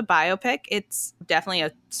mentioned, it's a biopic. It's definitely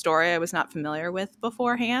a story I was not familiar with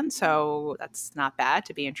beforehand. So that's not bad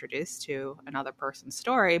to be introduced to another person's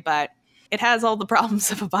story. But it has all the problems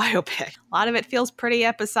of a biopic. A lot of it feels pretty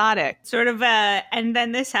episodic. Sort of and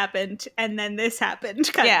then this happened, and then this happened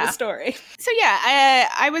kind of a story. So yeah,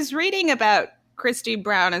 I was reading about Christy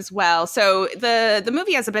Brown as well. So the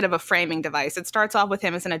movie has a bit of a framing device. It starts off with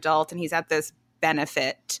him as an adult, and he's at this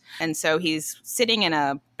benefit. And so he's sitting in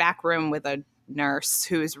a back room with a nurse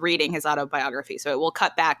who's reading his autobiography. So it will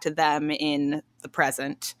cut back to them in the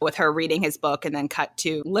present with her reading his book, and then cut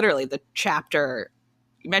to literally the chapter.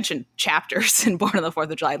 You mentioned chapters in Born on the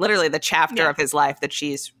 4th of July, literally the chapter of his life that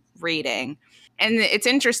she's reading. And it's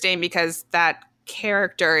interesting because that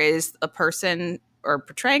character is a person, or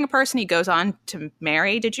portraying a person he goes on to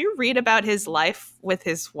marry. Did you read about his life with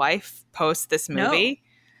his wife post this movie? No.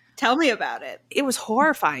 Tell me about it. It was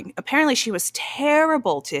horrifying. Apparently she was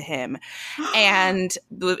terrible to him. And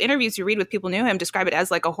the interviews you read with people who knew him describe it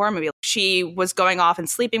as like a horror movie. She was going off and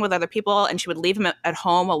sleeping with other people, and she would leave him at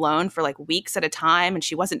home alone for like weeks at a time, and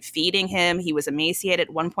she wasn't feeding him. He was emaciated.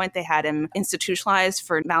 At one point they had him institutionalized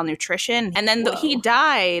for malnutrition. And then he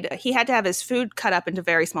died. He had to have his food cut up into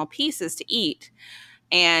very small pieces to eat.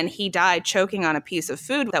 And he died choking on a piece of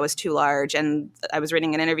food that was too large. And I was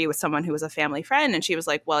reading an interview with someone who was a family friend, and she was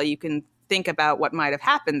like, well, you can think about what might have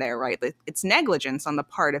happened there, right? It's negligence on the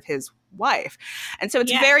part of his wife. And so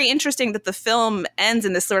it's very interesting that the film ends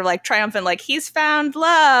in this sort of like triumphant, like he's found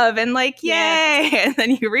love and like, yay. And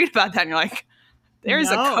then you read about that and you're like, there's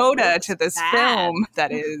a coda to this film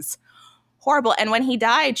that is horrible. And when he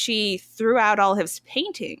died, she threw out all his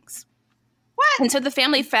paintings. What? And so the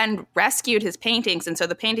family friend rescued his paintings. And so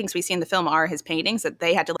the paintings we see in the film are his paintings, that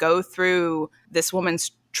they had to go through this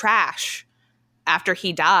woman's trash after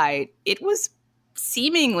he died. It was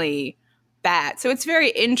seemingly bad. So it's very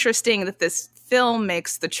interesting that this film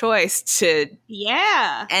makes the choice to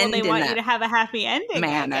end they want you to have a happy ending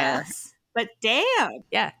manner. I guess. But damn.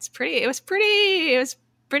 Yeah, it was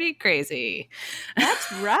pretty crazy.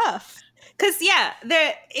 That's rough. Because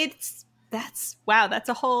that's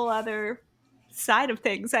a whole other side of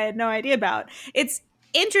things I had no idea about. It's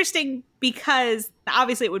interesting because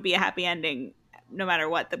obviously it would be a happy ending no matter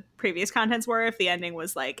what the previous contents were, if the ending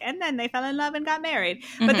was like, and then they fell in love and got married.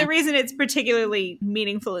 Mm-hmm. But the reason it's particularly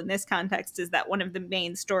meaningful in this context is that one of the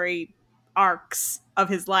main story arcs of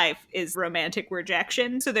his life is romantic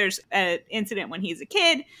rejection. So there's an incident when he's a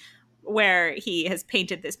kid where he has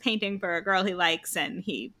painted this painting for a girl he likes, and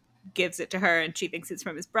he gives it to her and she thinks it's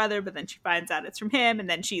from his brother, but then she finds out it's from him, and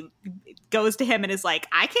then she goes to him and is like,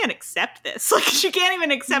 I can't accept this. Like, she can't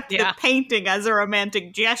even accept the painting as a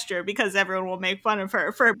romantic gesture because everyone will make fun of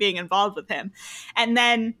her for being involved with him. And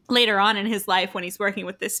then later on in his life, when he's working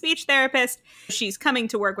with this speech therapist, she's coming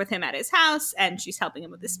to work with him at his house, and she's helping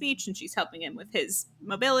him with his speech and she's helping him with his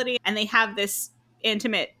mobility, and they have this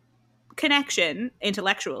intimate connection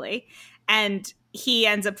intellectually, and he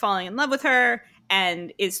ends up falling in love with her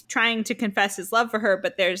and is trying to confess his love for her.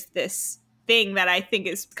 But there's this thing that I think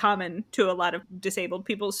is common to a lot of disabled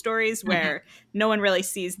people's stories where no one really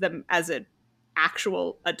sees them as an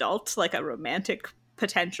actual adult, like a romantic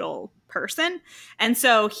potential person. And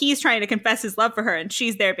so he's trying to confess his love for her, and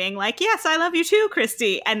she's there being like, yes, I love you too,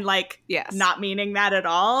 Christy. And like, not meaning that at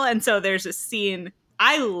all. And so there's a scene.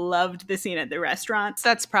 I loved the scene at the restaurant.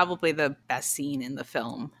 That's probably the best scene in the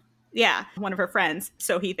film. Yeah, one of her friends,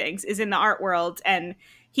 so he thinks, is in the art world, and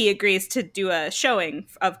he agrees to do a showing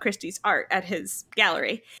of Christy's art at his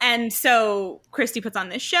gallery. And so Christy puts on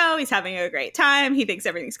this show. He's having a great time. He thinks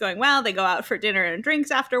everything's going well. They go out for dinner and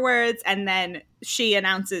drinks afterwards, and then she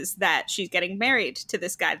announces that she's getting married to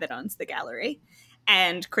this guy that owns the gallery.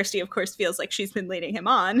 And Christy, of course, feels like she's been leading him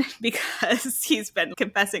on because he's been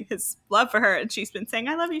confessing his love for her. And she's been saying,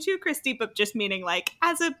 I love you too, Christy, but just meaning like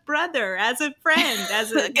as a brother, as a friend,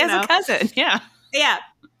 as a, a cousin. Yeah. Yeah.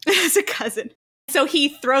 As a cousin. So he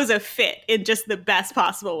throws a fit in just the best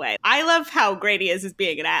possible way. I love how great he is as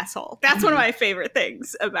being an asshole. That's one of my favorite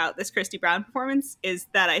things about this Christy Brown performance, is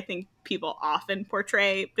that I think people often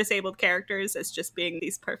portray disabled characters as just being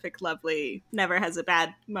these perfect, lovely, never has a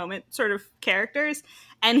bad moment sort of characters.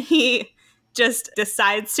 And he just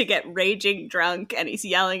decides to get raging drunk, and he's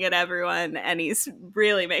yelling at everyone, and he's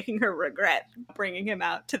really making her regret bringing him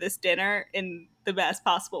out to this dinner in the best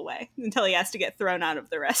possible way until he has to get thrown out of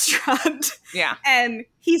the restaurant. Yeah. And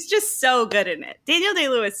he's just so good in it. Daniel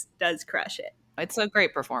Day-Lewis does crush it. It's a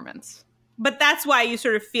great performance. But that's why you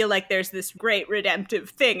sort of feel like there's this great redemptive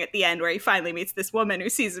thing at the end where he finally meets this woman who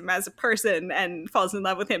sees him as a person and falls in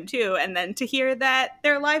love with him too. And then to hear that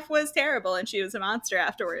their life was terrible and she was a monster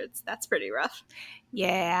afterwards, that's pretty rough.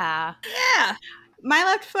 Yeah. Yeah. My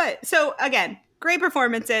Left Foot. So again, great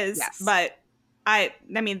performances, but I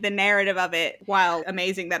mean, the narrative of it, while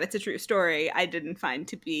amazing that it's a true story, I didn't find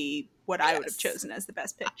to be what I would have chosen as the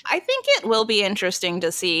best picture. I think it will be interesting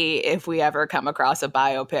to see if we ever come across a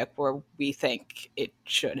biopic where we think it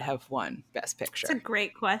should have won Best Picture. That's a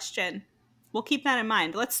great question. We'll keep that in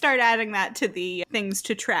mind. Let's start adding that to the things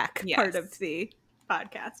to track part of the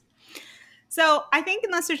podcast. So I think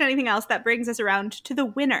unless there's anything else, that brings us around to the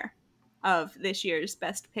winner of this year's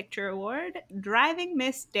Best Picture Award, Driving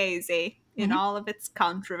Miss Daisy, in all of its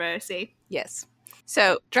controversy. Yes.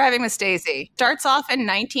 So, Driving Miss Daisy starts off in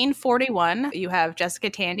 1941. You have Jessica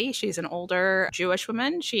Tandy. She's an older Jewish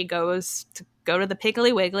woman. She goes to the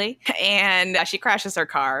Piggly Wiggly, and she crashes her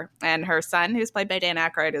car. And her son, who's played by Dan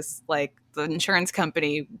Aykroyd, is like, the insurance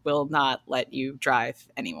company will not let you drive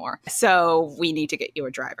anymore. So, we need to get you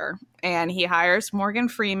a driver. And he hires Morgan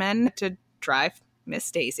Freeman to drive Miss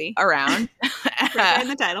Daisy around. Right in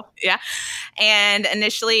the title. Yeah. And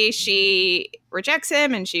initially she rejects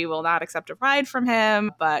him and she will not accept a ride from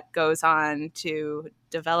him, but goes on to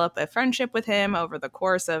develop a friendship with him over the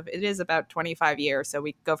course of, it is about 25 years. So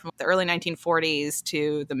we go from the early 1940s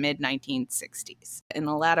to the mid 1960s. In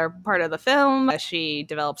the latter part of the film, she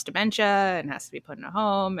develops dementia and has to be put in a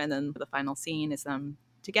home. And then the final scene is them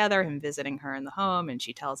together, him visiting her in the home, and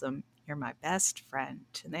she tells him, "You're my best friend."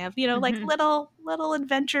 And they have, like Mhm. little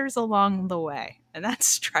adventures along the way. And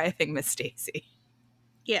that's Driving Miss Daisy.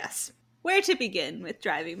 Yes. Where to begin with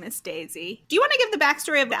Driving Miss Daisy? Do you want to give the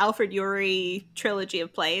backstory of the Alfred Urey trilogy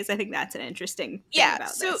of plays? I think that's an interesting thing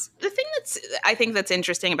about so this. the thing I think that's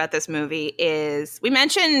interesting about this movie is we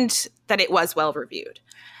mentioned that it was well reviewed.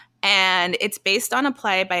 And it's based on a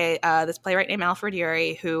play by this playwright named Alfred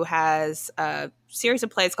Urey, who has a series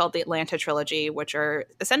of plays called the Atlanta Trilogy, which are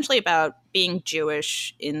essentially about being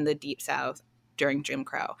Jewish in the Deep South during Jim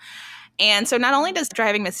Crow. And so not only does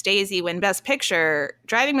Driving Miss Daisy win Best Picture,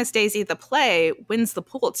 Driving Miss Daisy, the play, wins the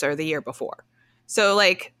Pulitzer the year before. So,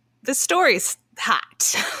 the story's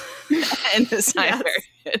hot in this time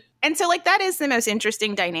period. And so, that is the most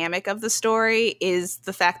interesting dynamic of the story, is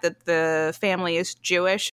the fact that the family is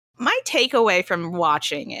Jewish. My takeaway from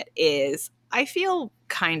watching it is I feel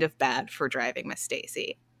kind of bad for Driving Miss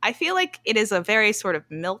Daisy. I feel like it is a very sort of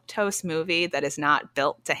milquetoast movie that is not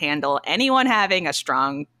built to handle anyone having a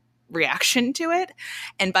strong reaction to it.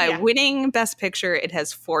 And by winning Best Picture, it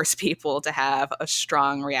has forced people to have a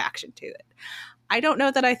strong reaction to it. I don't know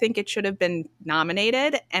that I think it should have been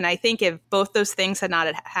nominated. And I think if both those things had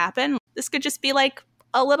not happened, this could just be like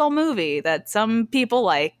a little movie that some people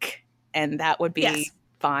like, and that would be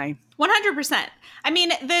fine. 100%. I mean,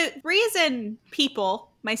 the reason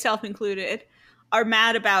people, myself included, are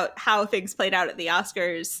mad about how things played out at the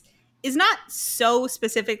Oscars is not so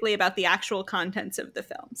specifically about the actual contents of the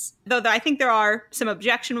films. Though I think there are some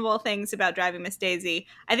objectionable things about Driving Miss Daisy.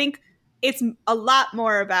 I think it's a lot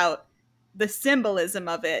more about the symbolism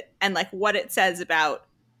of it and what it says about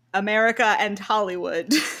America and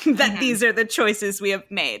Hollywood, that these are the choices we have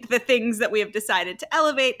made, the things that we have decided to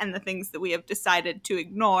elevate and the things that we have decided to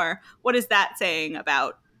ignore. What is that saying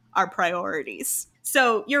about our priorities?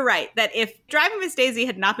 So you're right that if Driving Miss Daisy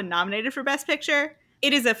had not been nominated for Best Picture,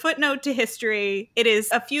 it is a footnote to history. It is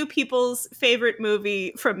a few people's favorite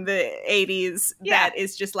movie from the 80s that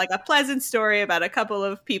is just a pleasant story about a couple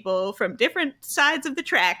of people from different sides of the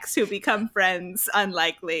tracks who become friends,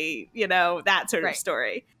 unlikely, that sort of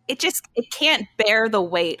story. It can't bear the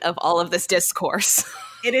weight of all of this discourse.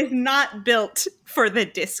 It is not built for the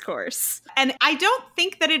discourse. And I don't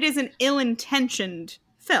think that it is an ill-intentioned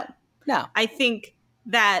film. No. I think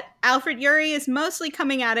that Alfred Urey is mostly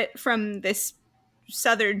coming at it from this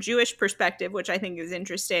Southern Jewish perspective, which I think is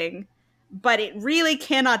interesting, but it really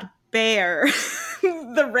cannot bear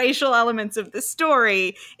the racial elements of the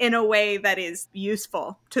story in a way that is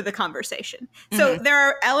useful to the conversation. So there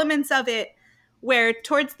are elements of it where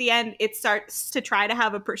towards the end it starts to try to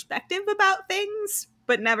have a perspective about things,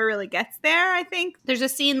 but never really gets there, I think. There's a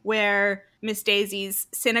scene where Miss Daisy's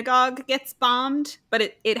synagogue gets bombed,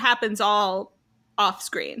 but it happens all off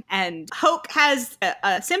screen. And Hoke has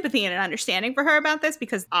a sympathy and an understanding for her about this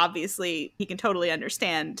because obviously he can totally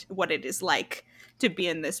understand what it is like to be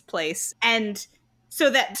in this place. And so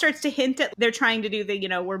that starts to hint at they're trying to do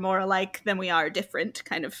the, we're more alike than we are different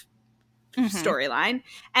kind of storyline.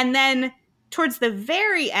 And then towards the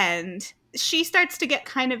very end, she starts to get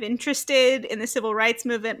kind of interested in the civil rights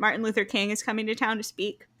movement. Martin Luther King is coming to town to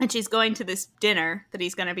speak, and she's going to this dinner that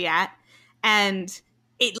he's going to be at. And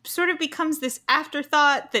it sort of becomes this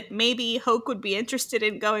afterthought that maybe Hoke would be interested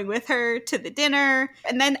in going with her to the dinner.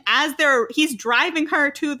 And then he's driving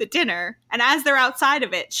her to the dinner, and as they're outside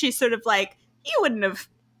of it, she's sort of like, you wouldn't have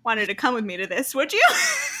wanted to come with me to this, would you?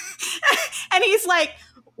 And he's like,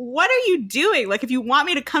 what are you doing? If you want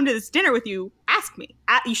me to come to this dinner with you, ask me.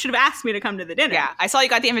 You should have asked me to come to the dinner. Yeah, I saw you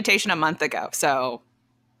got the invitation a month ago, so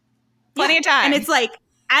plenty of time. And it's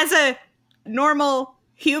as a normal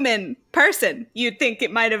human person, you'd think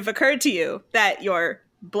it might have occurred to you that your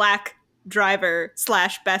black driver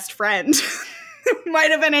 / best friend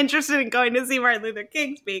might have been interested in going to see Martin Luther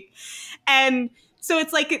King speak. And so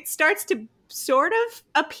it's it starts to sort of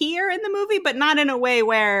appear in the movie, but not in a way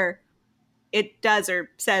where it does or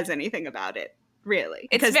says anything about it, really.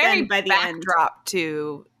 It's because very then by the backdrop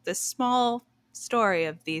to the small story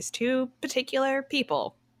of these two particular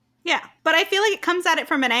people. Yeah, but I feel like it comes at it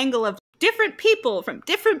from an angle of different people from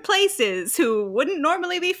different places who wouldn't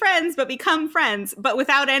normally be friends but become friends, but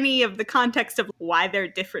without any of the context of why they're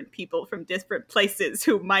different people from different places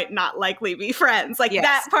who might not likely be friends.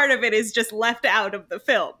 That part of it is just left out of the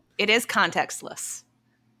film. It is contextless.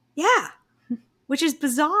 Yeah, which is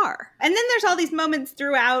bizarre. And then there's all these moments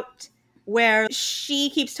throughout where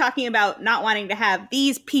she keeps talking about not wanting to have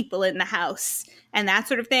these people in the house and that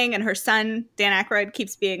sort of thing. And her son, Dan Aykroyd,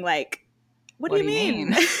 keeps being like, what do you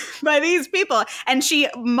mean? By these people? And she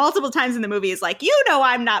multiple times in the movie is like,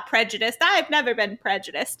 I'm not prejudiced. I've never been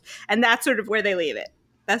prejudiced. And that's sort of where they leave it.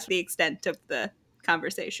 That's the extent of the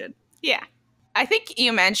conversation. Yeah. I think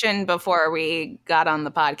you mentioned before we got on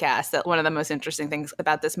the podcast that one of the most interesting things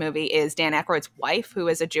about this movie is Dan Aykroyd's wife, who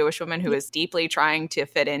is a Jewish woman who is deeply trying to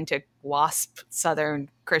fit into WASP Southern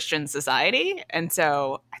Christian society. And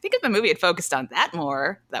so I think if the movie had focused on that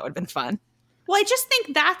more, that would have been fun. Well, I just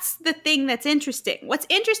think that's the thing that's interesting. What's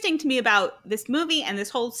interesting to me about this movie and this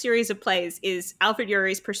whole series of plays is Alfred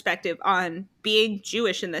Uhry's perspective on being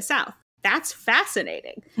Jewish in the South. That's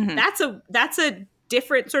fascinating. Mhm. That's a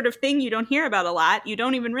different sort of thing you don't hear about a lot. You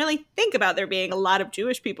don't even really think about there being a lot of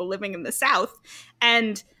Jewish people living in the South.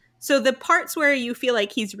 And so the parts where you feel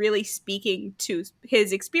like he's really speaking to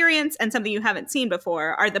his experience and something you haven't seen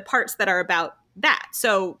before are the parts that are about that.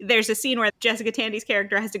 So there's a scene where Jessica Tandy's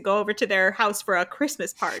character has to go over to their house for a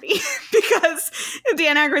Christmas party because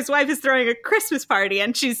Dan Aykroyd's wife is throwing a Christmas party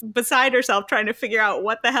and she's beside herself trying to figure out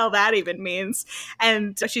what the hell that even means.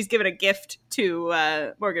 And so she's given a gift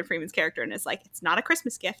to Morgan Freeman's character and it's like, it's not a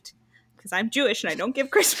Christmas gift because I'm Jewish and I don't give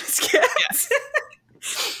Christmas gifts.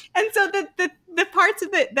 Yes. And so the parts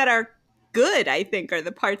of it that are good, I think, are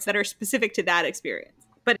the parts that are specific to that experience.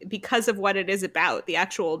 But because of what it is about, the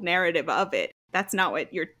actual narrative of it, that's not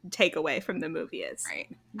what your takeaway from the movie is. Right.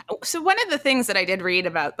 So one of the things that I did read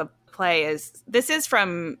about the play is this is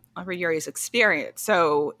from Alfred Uhry's experience.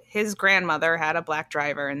 So his grandmother had a black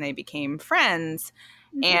driver and they became friends.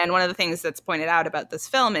 Mm-hmm. And one of the things that's pointed out about this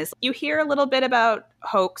film is you hear a little bit about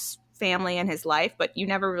Hoke's family and his life, but you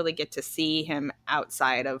never really get to see him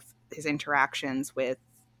outside of his interactions with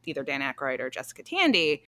either Dan Aykroyd or Jessica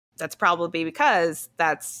Tandy. That's probably because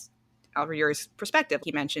that's Alfred Uhry's perspective.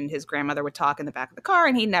 He mentioned his grandmother would talk in the back of the car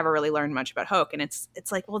and he never really learned much about Hoke. And it's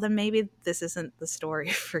like, well, then maybe this isn't the story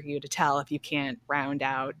for you to tell if you can't round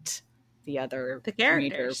out the other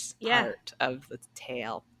characters part of the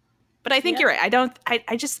tale. But I think you're right.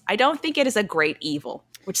 I don't think it is a great evil,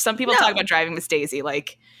 which some people talk about Driving Miss Daisy.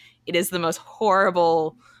 Like, it is the most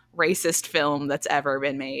horrible racist film that's ever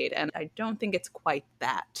been made. And I don't think it's quite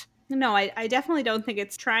that. No, I definitely don't think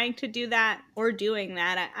it's trying to do that or doing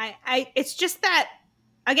that. It's just that,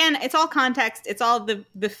 again, it's all context. It's all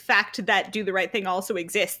the fact that Do the Right Thing also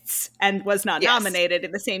exists and was not nominated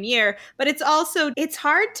in the same year. But it's also, it's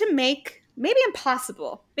hard to make, maybe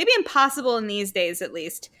impossible in these days at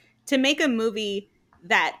least, to make a movie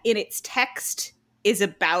that in its text is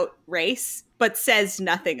about race, but says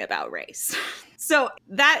nothing about race. So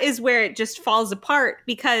that is where it just falls apart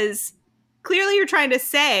because clearly you're trying to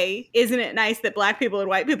say, isn't it nice that black people and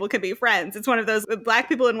white people can be friends? It's one of those black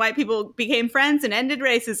people and white people became friends and ended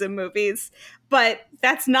racism movies, but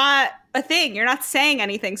that's not a thing. You're not saying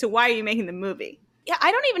anything. So why are you making the movie? Yeah,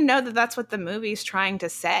 I don't even know that that's what the movie's trying to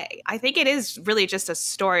say. I think it is really just a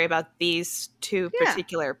story about these two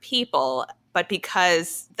particular people, but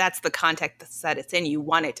because that's the context that it's in, you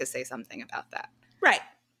want it to say something about that. Right.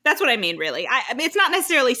 That's what I mean, really. I mean, it's not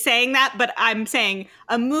necessarily saying that, but I'm saying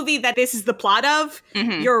a movie that this is the plot of,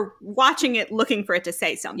 you're watching it looking for it to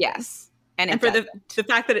say something. Yes. And for the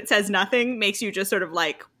fact that it says nothing makes you just sort of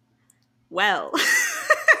like, well.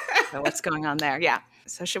 So what's going on there? Yeah.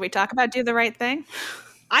 So should we talk about Do the Right Thing?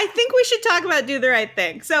 I think we should talk about Do the Right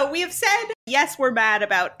Thing. So we have said, yes, we're mad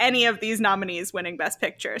about any of these nominees winning Best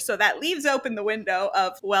Picture. So that leaves open the window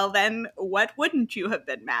of, well, then what wouldn't you have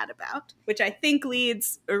been mad about? Which I think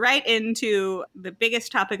leads right into the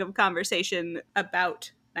biggest topic of conversation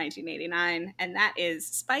about 1989, and that is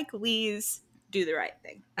Spike Lee's Do the Right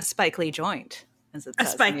Thing. A Spike Lee joint, as it says.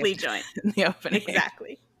 A Spike Lee joint. In the opening.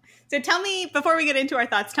 Exactly. So tell me, before we get into our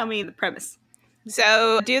thoughts, tell me the premise.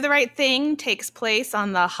 So Do the Right Thing takes place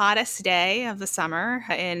on the hottest day of the summer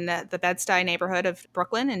in the Bed-Stuy neighborhood of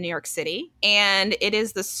Brooklyn in New York City. And it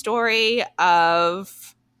is the story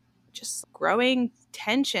of just growing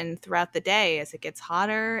tension throughout the day as it gets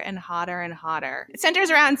hotter and hotter and hotter. It centers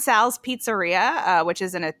around Sal's Pizzeria, which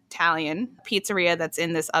is an Italian pizzeria that's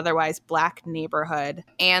in this otherwise black neighborhood.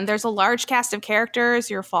 And there's a large cast of characters.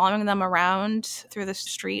 You're following them around through the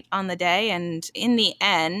street on the day. And in the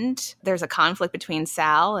end, there's a conflict between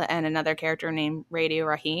Sal and another character named Radio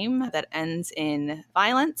Rahim that ends in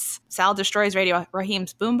violence. Sal destroys Radio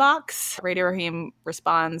Rahim's boombox. Radio Rahim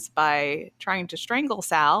responds by trying to strangle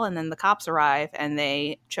Sal, and then the cops arrive and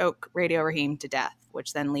they choke Radio Rahim to death,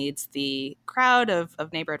 which then leads the crowd of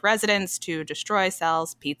neighborhood residents to destroy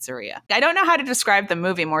Sal's Pizzeria. I don't know how to describe the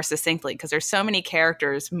movie more succinctly because there's so many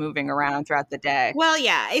characters moving around throughout the day. Well,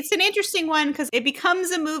 yeah, it's an interesting one because it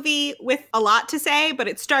becomes a movie with a lot to say, but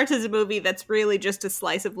it starts as a movie that's really just a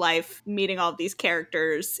slice of life, meeting all of these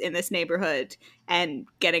characters in this neighborhood and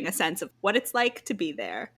getting a sense of what it's like to be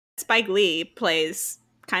there. Spike Lee plays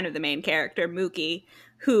kind of the main character, Mookie,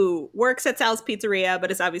 who works at Sal's Pizzeria,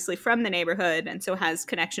 but is obviously from the neighborhood and so has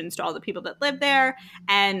connections to all the people that live there.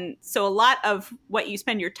 And so a lot of what you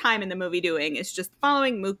spend your time in the movie doing is just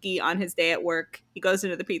following Mookie on his day at work. He goes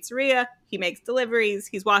into the pizzeria, he makes deliveries,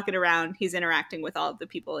 he's walking around, he's interacting with all of the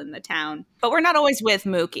people in the town. But we're not always with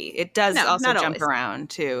Mookie. It does also jump always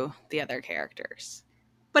around to the other characters.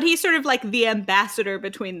 But he's sort of like the ambassador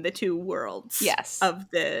between the two worlds of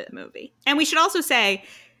the movie. And we should also say,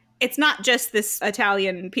 it's not just this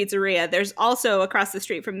Italian pizzeria. There's also across the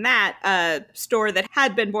street from that a store that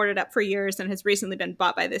had been boarded up for years and has recently been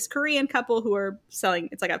bought by this Korean couple who are selling,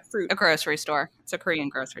 it's like a grocery store. It's a Korean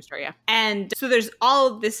grocery store, yeah. And so there's all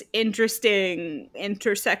of this interesting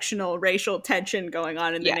intersectional racial tension going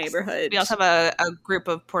on in the neighborhood. We also have a group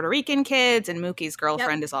of Puerto Rican kids, and Mookie's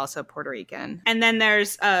girlfriend is also Puerto Rican. And then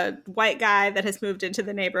there's a white guy that has moved into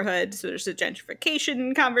the neighborhood. So there's a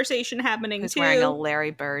gentrification conversation happening Who's too. wearing a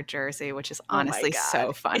Larry Bird jersey, which is honestly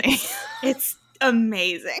so funny. It's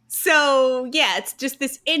amazing. So yeah, it's just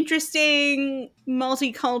this interesting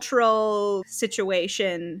multicultural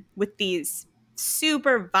situation with these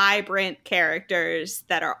super vibrant characters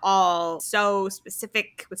that are all so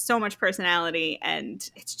specific with so much personality, and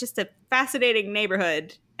it's just a fascinating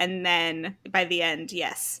neighborhood. And then by the end,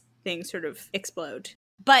 yes, things sort of explode.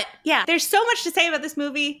 But yeah, there's so much to say about this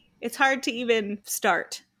movie. It's hard to even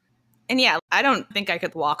start. And yeah, I don't think I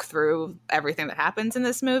could walk through everything that happens in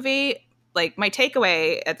this movie. Like, my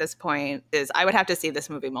takeaway at this point is I would have to see this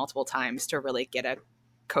movie multiple times to really get a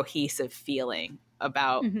cohesive feeling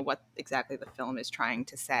about what exactly the film is trying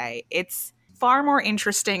to say. It's far more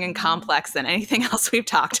interesting and complex than anything else we've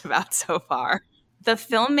talked about so far. The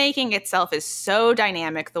filmmaking itself is so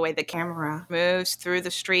dynamic, the way the camera moves through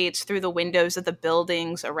the streets, through the windows of the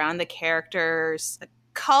buildings, around the characters. The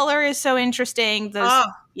color is so interesting.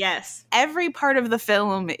 Yes. Every part of the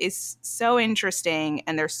film is so interesting,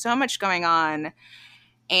 and there's so much going on.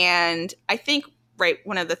 And I think,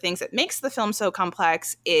 one of the things that makes the film so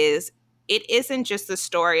complex is it isn't just the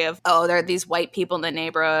story of, there are these white people in the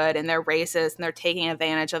neighborhood and they're racist and they're taking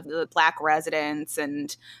advantage of the black residents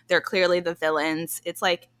and they're clearly the villains. It's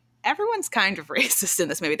like everyone's kind of racist in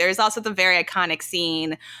this movie. There's also the very iconic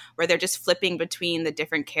scene where they're just flipping between the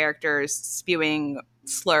different characters, spewing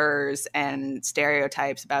slurs and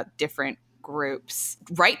stereotypes about different groups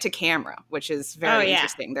right to camera, which is very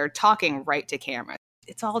interesting. They're talking right to camera.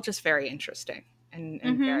 It's all just very interesting and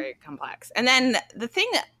very complex. And then the thing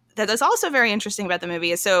that is also very interesting about the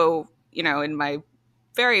movie is, so, in my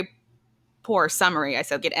very poor summary, I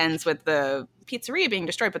said it ends with the pizzeria being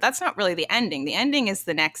destroyed, but that's not really the ending. The ending is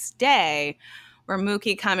the next day, where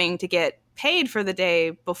Mookie coming to get paid for the day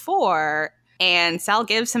before, and Sal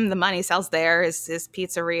gives him the money. Sal's there, his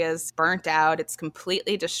pizzeria's burnt out, it's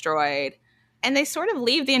completely destroyed. And they sort of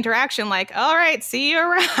leave the interaction like, all right, see you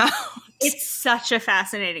around. It's such a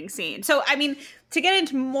fascinating scene. So, I mean, to get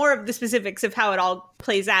into more of the specifics of how it all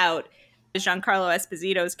plays out, Giancarlo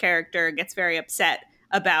Esposito's character gets very upset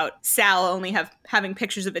about Sal only having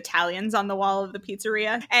pictures of Italians on the wall of the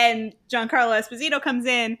pizzeria. And Giancarlo Esposito comes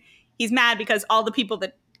in. He's mad because all the people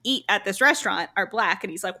that eat at this restaurant are black, and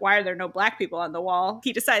he's like, why are there no black people on the wall?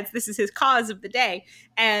 He decides this is his cause of the day,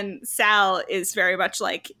 and Sal is very much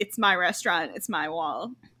like, it's my restaurant, it's my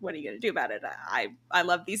wall, what are you going to do about it? I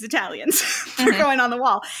love these Italians. They're going on the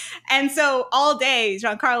wall. And so all day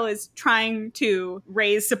Giancarlo is trying to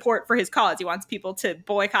raise support for his cause. He wants people to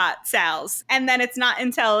boycott Sal's, and then it's not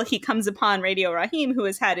until he comes upon Radio Raheem, who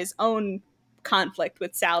has had his own conflict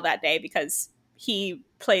with Sal that day because he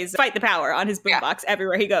plays Fight the Power on his boombox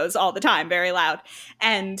everywhere he goes all the time, very loud.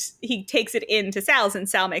 And he takes it into Sal's, and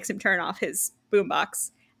Sal makes him turn off his boombox,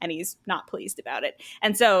 and he's not pleased about it.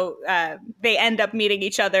 And so they end up meeting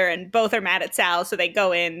each other, and both are mad at Sal, so they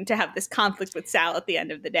go in to have this conflict with Sal at the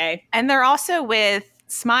end of the day. And they're also with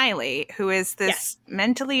Smiley, who is this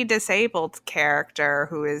mentally disabled character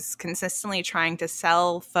who is consistently trying to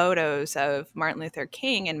sell photos of Martin Luther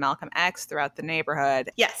King and Malcolm X throughout the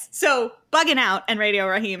neighborhood. Yes. So Buggin' Out and Radio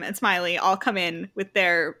Raheem and Smiley all come in with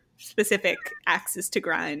their specific axes to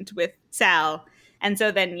grind with Sal. And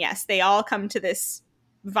so then, yes, they all come to this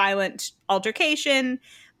violent altercation.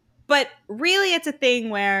 But really, it's a thing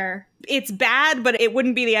where it's bad, but it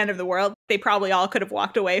wouldn't be the end of the world. They probably all could have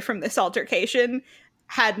walked away from this altercation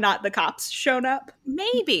had not the cops shown up.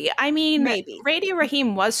 Maybe. I mean, Radio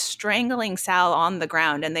Raheem was strangling Sal on the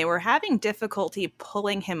ground, and they were having difficulty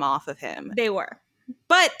pulling him off of him. They were.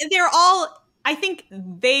 But I think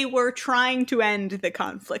they were trying to end the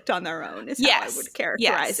conflict on their own, is how I would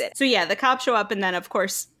characterize it. So yeah, the cops show up, and then of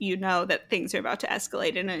course you know that things are about to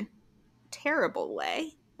escalate in a terrible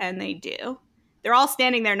way, and they do. they're all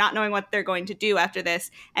standing there not knowing what they're going to do after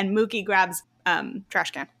this. And Mookie grabs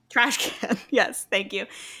Trash can. Yes, thank you.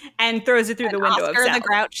 And throws it through the window Oscar of Sal. the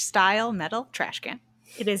Grouch style metal trash can.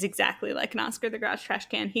 It is exactly like an Oscar the Grouch trash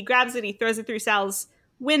can. He grabs it, he throws it through Sal's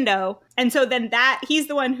window. And so then he's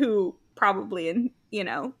the one who probably in,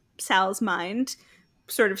 Sal's mind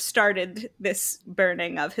sort of started this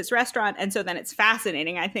burning of his restaurant. And so then it's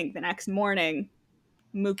fascinating. I think the next morning,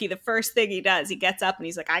 Mookie, the first thing he does, he gets up and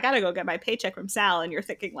he's like, I gotta go get my paycheck from Sal. And you're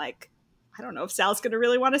thinking like, I don't know if Sal's gonna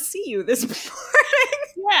really want to see you this morning.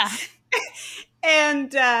 Yeah.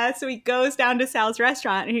 And so he goes down to Sal's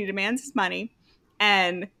restaurant and he demands his money.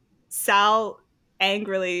 And Sal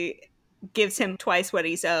angrily gives him twice what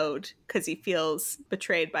he's owed because he feels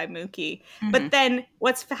betrayed by Mookie. Mm-hmm. But then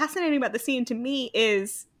what's fascinating about the scene to me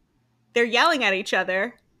is they're yelling at each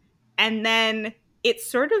other, and then it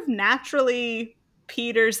sort of naturally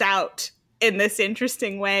peters out in this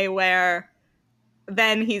interesting way where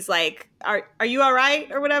then he's like, are you all right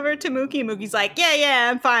or whatever to Mookie? Mookie's like, yeah,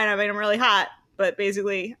 I'm fine. I mean, I'm really hot, but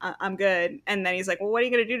basically I'm good. And then he's like, well, what are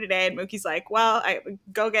you going to do today? And Mookie's like, well, I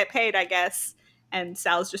go get paid, I guess. And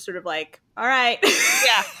Sal's just sort of like, all right.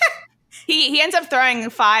 Yeah. He ends up throwing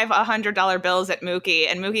 $100 bills at Mookie,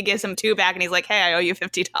 and Mookie gives him 2 back, and he's like, hey, I owe you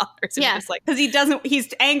 $50. And yeah, because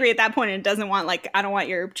he's angry at that point and doesn't want, like, I don't want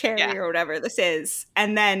your charity or whatever this is.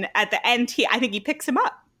 And then at the end, I think he picks him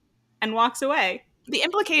up and walks away. The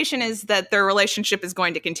implication is that their relationship is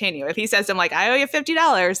going to continue. If he says to him, like, I owe you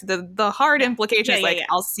 $50, the hard implication is like,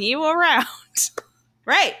 I'll see you around.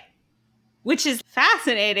 Right. Which is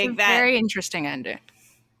fascinating. Very interesting ending.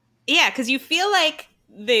 Yeah, because you feel like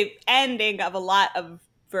the ending of a lot of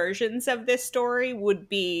versions of this story would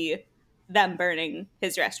be them burning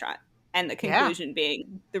his restaurant. And the conclusion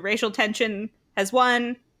being the racial tension has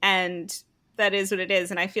won, and that is what it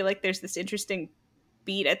is. And I feel like there's this interesting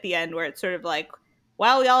beat at the end where it's sort of like,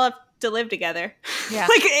 well, we all have to live together. Yeah.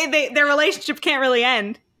 Like, their relationship can't really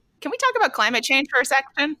end. Can we talk about climate change for a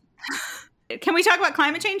second? Can we talk about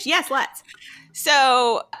climate change? Yes, let's.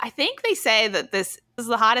 So I think they say that this is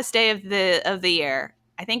the hottest day of the year.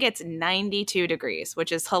 I think it's 92 degrees,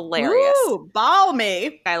 which is hilarious. Ooh,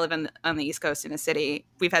 balmy. I live on the East Coast in a city.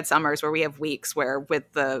 We've had summers where we have weeks where with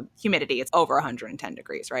the humidity, it's over 110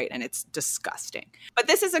 degrees, right? And it's disgusting. But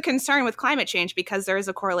this is a concern with climate change because there is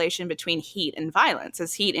a correlation between heat and violence.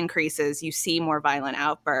 As heat increases, you see more violent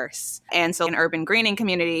outbursts. And so in urban greening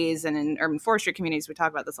communities and in urban forestry communities, we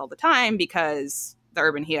talk about this all the time because the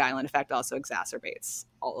urban heat island effect also exacerbates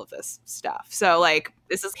all of this stuff. So like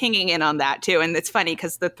this is hanging in on that too. And it's funny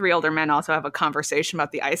because the 3 older men also have a conversation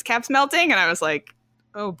about the ice caps melting. And I was like,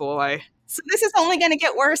 oh boy. So this is only going to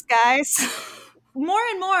get worse, guys. More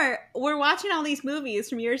and more, we're watching all these movies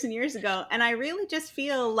from years and years ago. And I really just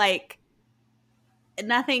feel like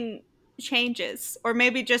nothing changes, or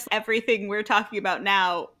maybe just everything we're talking about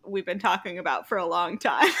now we've been talking about for a long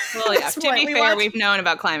time. Well, yeah, to be fair, we've known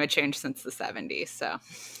about climate change since the 70s, so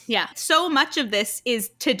yeah, so much of this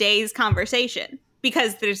is today's conversation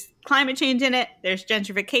because there's climate change in it, there's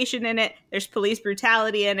gentrification in it, there's police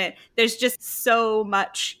brutality in it, there's just so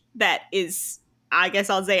much that is, I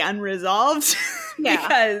guess I'll say, unresolved.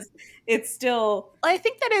 Because it's still... I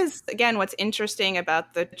think that is, again, what's interesting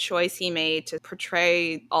about the choice he made to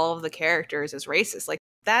portray all of the characters as racist. Like,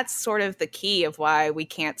 that's sort of the key of why we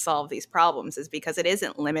can't solve these problems, is because it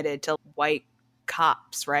isn't limited to white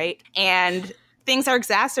cops, right? And things are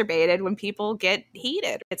exacerbated when people get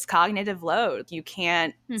heated. It's cognitive load. You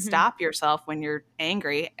can't stop yourself when you're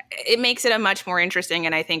angry. It makes it a much more interesting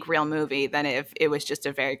and I think real movie than if it was just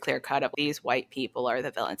a very clear cut of these white people are the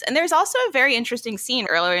villains. And there's also a very interesting scene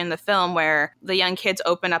earlier in the film where the young kids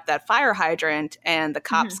open up that fire hydrant and the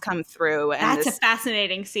cops come through. And that's a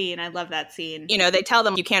fascinating scene. I love that scene. You know, they tell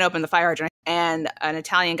them you can't open the fire hydrant. And an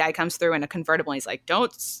Italian guy comes through in a convertible and he's like,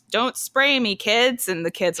 don't spray me, kids. And the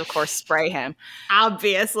kids, of course, spray him.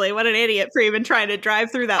 Obviously. What an idiot for even trying to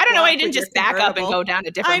drive through that. I don't know why he didn't just back up and go down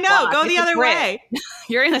a different block. Go the other way.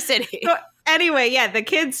 You're in the city. So anyway, the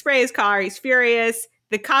kid spray his car. He's furious.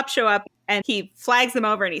 The cops show up and he flags them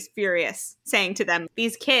over and he's furious, saying to them,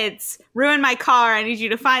 these kids ruined my car. I need you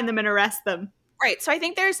to find them and arrest them. Right. So I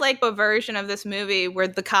think there's like a version of this movie where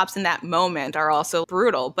the cops in that moment are also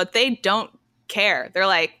brutal, but they don't care. They're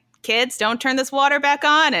like, kids, don't turn this water back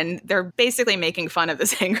on. And they're basically making fun of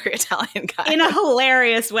this angry Italian guy. In a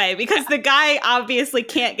hilarious way, because the guy obviously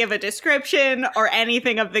can't give a description or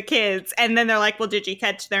anything of the kids. And then they're like, well, did you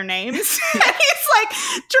catch their names? And he's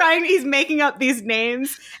like he's making up these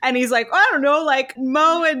names. And he's like, I don't know, like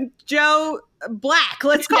Mo and Joe Black.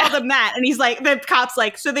 Let's call them that. And he's like, the cop's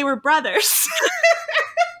like, so they were brothers.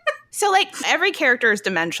 So, like, every character is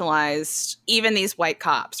dimensionalized, even these white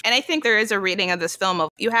cops. And I think there is a reading of this film of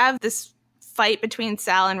you have this fight between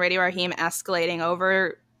Sal and Radio Raheem escalating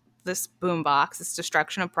over this boombox, this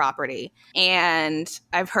destruction of property. And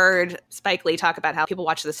I've heard Spike Lee talk about how people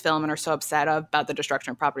watch this film and are so upset about the destruction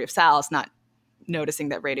of property of Sal, it's not noticing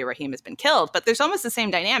that Radio Raheem has been killed. But there's almost the same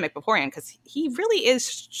dynamic beforehand because he really is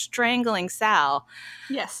strangling Sal.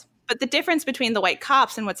 Yes. But the difference between the white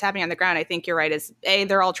cops and what's happening on the ground, I think you're right, is A,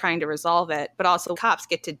 they're all trying to resolve it, but also cops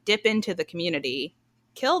get to dip into the community,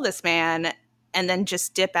 kill this man, and then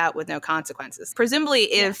just dip out with no consequences. Presumably,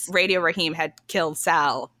 if Radio Raheem had killed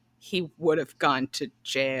Sal, he would have gone to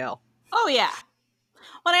jail. Oh, yeah.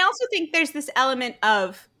 Well, I also think there's this element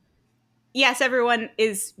of, yes, everyone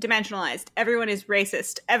is dimensionalized. Everyone is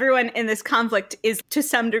racist. Everyone in this conflict is to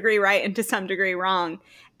some degree right and to some degree wrong.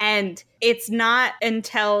 And it's not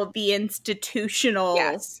until the institutional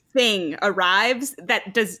thing arrives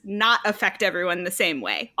that does not affect everyone the same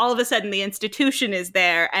way. All of a sudden, the institution is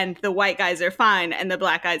there and the white guys are fine and the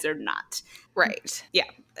black guys are not. Right. Yeah.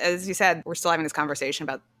 As you said, we're still having this conversation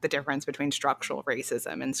about the difference between structural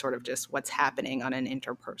racism and sort of just what's happening on an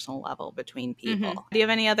interpersonal level between people. Mm-hmm. Do you have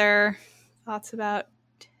any other thoughts about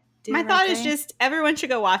My thought is just everyone should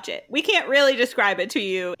go watch it. We can't really describe it to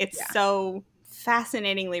you. It's so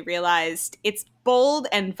fascinatingly realized. It's bold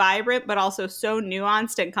and vibrant, but also so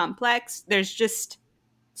nuanced and complex. There's just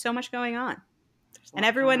so much going on. And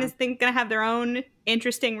everyone is going to have their own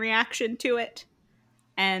interesting reaction to it.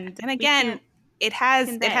 And again, it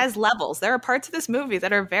has levels. There are parts of this movie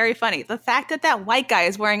that are very funny. The fact that white guy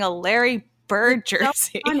is wearing a Larry Bird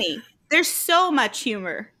jersey. So funny. There's so much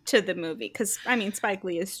humor to the movie because, I mean, Spike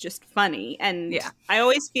Lee is just funny. And I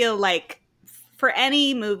always feel like for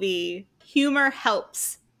any movie, humor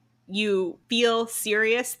helps you feel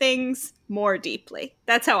serious things more deeply.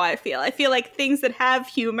 That's how I feel. I feel like things that have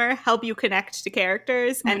humor help you connect to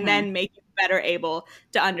characters and then make you better able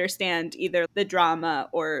to understand either the drama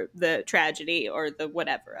or the tragedy or the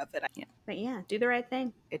whatever of it. But yeah, Do the Right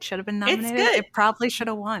Thing. It should have been nominated. It's good. It probably should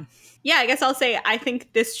have won. Yeah, I guess I'll say I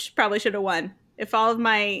think this probably should have won. If all of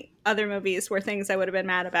my other movies were things I would have been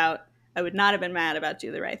mad about, I would not have been mad about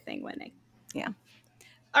Do the Right Thing winning. Yeah.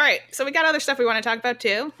 All right, so we got other stuff we want to talk about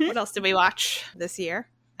too. What else did we watch this year?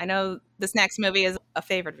 I know this next movie is a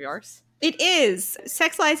favorite of yours. It is.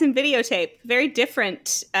 Sex, Lies, and Videotape. Very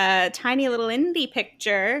different, tiny little indie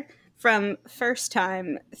picture from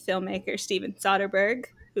first-time filmmaker Steven Soderbergh,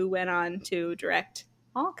 who went on to direct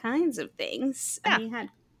all kinds of things. Yeah. And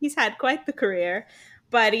he's had quite the career.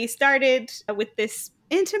 But he started with this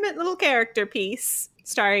intimate little character piece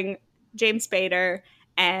starring James Spader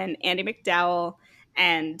and Andie MacDowell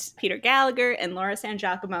and Peter Gallagher and Laura San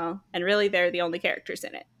Giacomo, and really they're the only characters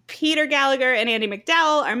in it. Peter Gallagher and Andie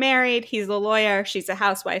MacDowell are married. He's a lawyer. She's a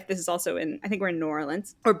housewife. This is also I think we're in New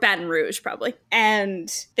Orleans, or Baton Rouge probably.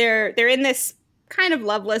 And they're in this kind of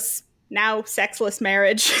loveless, now sexless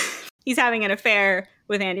marriage. He's having an affair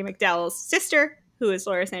with Andie MacDowell's sister, who is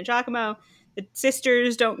Laura San Giacomo. The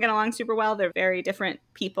sisters don't get along super well. They're very different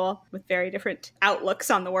people with very different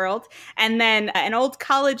outlooks on the world. And then an old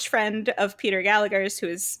college friend of Peter Gallagher's, who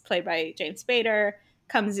is played by James Spader,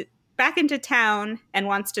 comes back into town and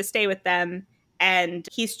wants to stay with them. And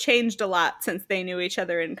he's changed a lot since they knew each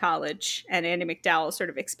other in college. And Andie MacDowell sort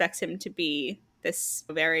of expects him to be this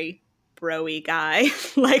very bro-y guy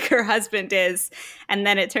like her husband is. And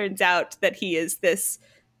then it turns out that he is this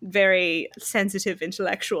very sensitive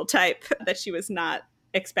intellectual type that she was not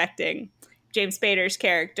expecting. James Spader's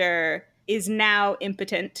character is now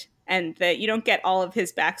impotent, and that you don't get all of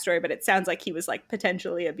his backstory, but it sounds like he was like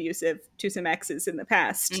potentially abusive to some exes in the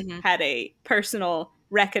past, had a personal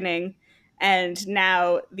reckoning, and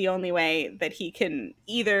now the only way that he can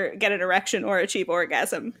either get an erection or achieve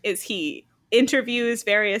orgasm is he interviews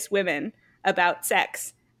various women about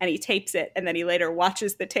sex, and he tapes it, and then he later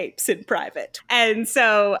watches the tapes in private. And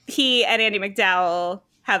so he and Andie MacDowell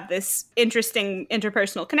have this interesting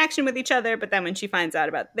interpersonal connection with each other, but then when she finds out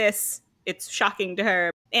about this, it's shocking to her.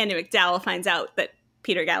 Andie MacDowell finds out that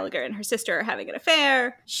Peter Gallagher and her sister are having an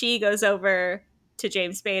affair. She goes over to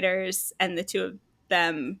James Spader's, and the two of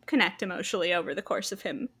them connect emotionally over the course of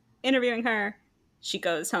him interviewing her. She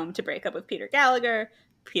goes home to break up with Peter Gallagher.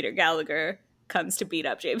 Peter Gallagher comes to beat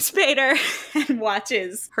up James Spader and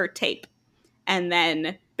watches her tape. And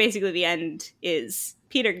then basically the end is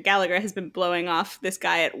Peter Gallagher has been blowing off this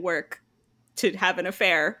guy at work to have an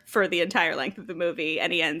affair for the entire length of the movie,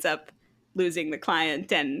 and he ends up losing the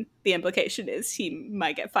client, and the implication is he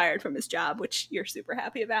might get fired from his job, which you're super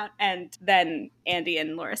happy about. And then Andy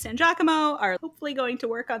and Laura San Giacomo are hopefully going to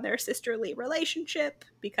work on their sisterly relationship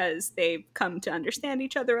because they've come to understand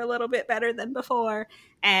each other a little bit better than before.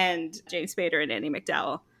 And James Spader and Andie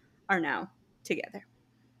MacDowell are now together.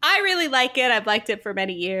 I really like it. I've liked it for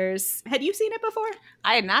many years. Had you seen it before?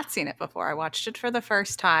 I had not seen it before. I watched it for the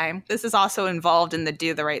first time. This is also involved in the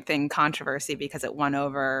Do the Right Thing controversy because it won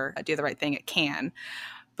over Do the Right Thing at Cannes.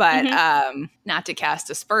 But not to cast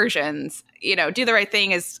aspersions, you know, Do the Right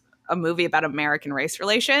Thing is a movie about American race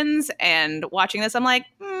relations. And watching this, I'm like,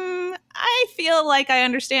 I feel like I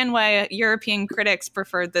understand why European critics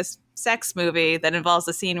preferred this sex movie that involves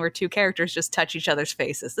a scene where two characters just touch each other's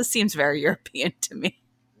faces. This seems very European to me.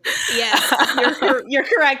 Yes, you're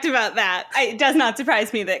correct about that. It does not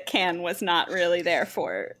surprise me that Cannes was not really there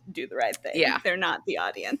for Do the Right Thing. Yeah. They're not the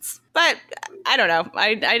audience. But I don't know.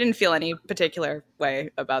 I didn't feel any particular way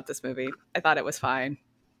about this movie. I thought it was fine.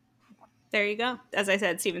 There you go. As I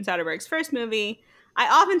said, Steven Soderbergh's first movie.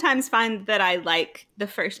 I oftentimes find that I like the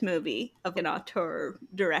first movie of an auteur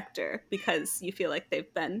director because you feel like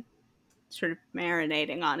they've been sort of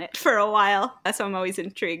marinating on it for a while. So I'm always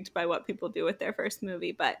intrigued by what people do with their first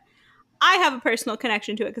movie. But I have a personal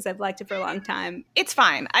connection to it because I've liked it for a long time. It's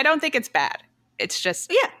fine. I don't think it's bad. It's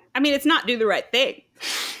just... Yeah. I mean, it's not Do the Right Thing.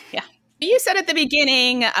 Yeah. You said at the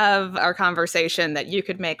beginning of our conversation that you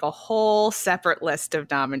could make a whole separate list of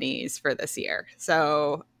nominees for this year.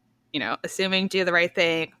 So, you know, assuming Do the Right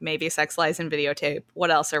Thing, maybe Sex, Lies, and Videotape, what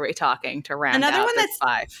else are we talking to round Another out one this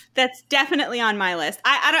 5? That's definitely on my list.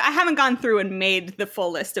 I haven't gone through and made the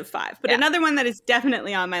full list of 5, but another one that is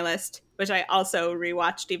definitely on my list, which I also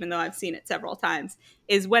rewatched even though I've seen it several times,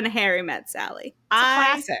 is When Harry Met Sally. It's a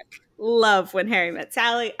classic. Love When Harry Met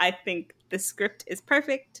Sally. I think the script is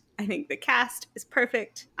perfect. I think the cast is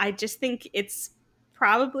perfect. I just think it's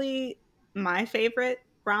probably my favorite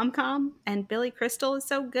rom-com, and Billy Crystal is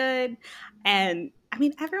so good, and I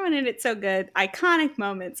mean everyone in it's so good. Iconic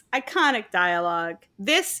moments, iconic dialogue.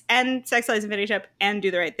 This and Sex, Lies, and Videotape and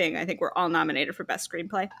Do the Right Thing, I think, were all nominated for Best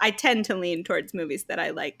Screenplay. I tend to lean towards movies that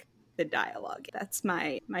I like the dialogue. That's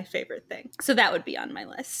my favorite thing. So that would be on my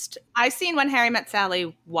list. I've seen When Harry Met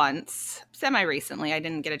Sally once, semi-recently. I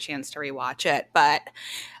didn't get a chance to rewatch it, but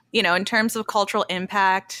you know, in terms of cultural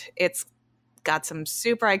impact, it's got some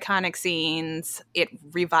super iconic scenes. It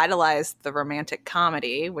revitalized the romantic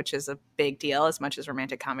comedy, which is a big deal, as much as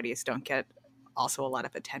romantic comedies don't get also a lot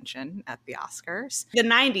of attention at the Oscars. The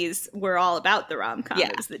 90s were all about the rom-com. Yeah.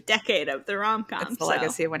 It was the decade of the rom-com. It's the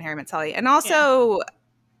legacy of When Harry Met Sally. And also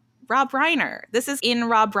Rob Reiner. This is in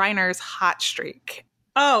Rob Reiner's hot streak.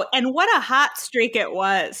 Oh, and what a hot streak it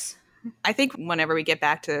was. I think whenever we get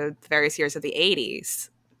back to the various years of the 80s,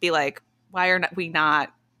 be like, why are we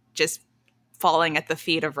not just falling at the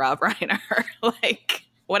feet of Rob Reiner? Like,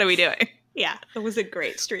 what are we doing? Yeah, it was a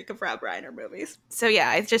great streak of Rob Reiner movies. So yeah,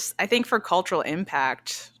 I think for cultural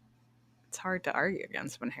impact, it's hard to argue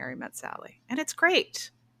against When Harry Met Sally. And it's great.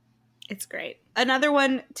 It's great. Another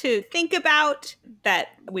one to think about that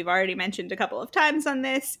we've already mentioned a couple of times on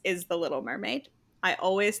this is The Little Mermaid. I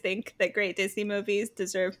always think that great Disney movies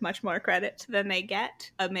deserve much more credit than they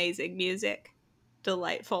get. Amazing music,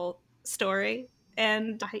 delightful story.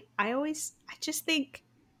 And I just think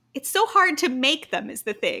it's so hard to make them is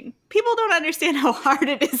the thing. People don't understand how hard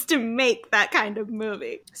it is to make that kind of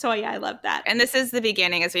movie. So yeah, I love that. And this is the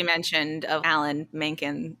beginning, as we mentioned, of Alan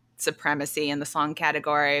Menken supremacy in the song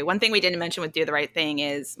category. One thing we didn't mention with Do the Right Thing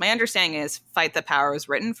is, my understanding is Fight the Power was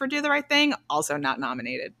written for Do the Right Thing, also not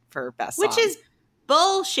nominated for Best Song. Which is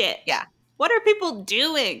bullshit. Yeah. What are people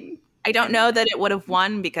doing? I don't know that it would have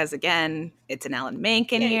won because, again, it's an Alan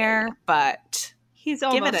Menken year, but he's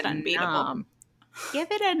almost unbeatable. Nom. Give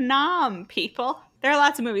it a nom, people. There are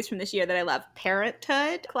lots of movies from this year that I love.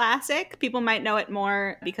 Parenthood, classic. People might know it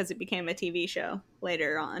more because it became a TV show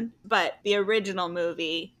later on. But the original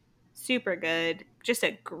movie, super good. Just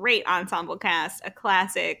a great ensemble cast, a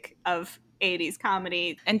classic of 80s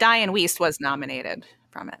comedy. And Diane Wiest was nominated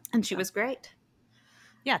from it. And she was great.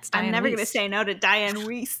 Yeah, it's Diane I'm never Wiest. going to say no to Diane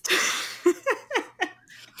Wiest.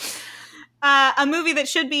 A movie that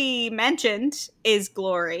should be mentioned is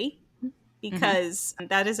Glory, because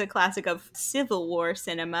that is a classic of Civil War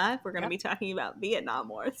cinema. We're going to be talking about Vietnam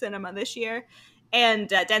War cinema this year. And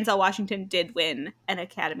Denzel Washington did win an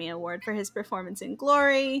Academy Award for his performance in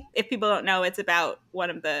Glory. If people don't know, it's about one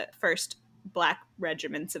of the first Black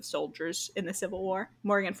regiments of soldiers in the Civil War.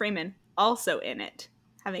 Morgan Freeman also in it,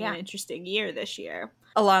 having an interesting year this year,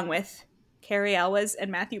 along with Cary Elwes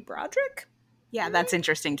and Matthew Broderick. Yeah, that's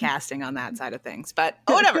interesting casting on that side of things, but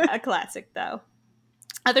whatever. A classic, though.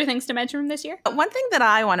 Other things to mention from this year? One thing that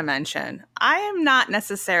I want to mention, I am not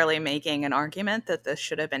necessarily making an argument that this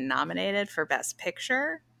should have been nominated for Best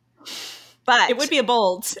Picture, but it would be a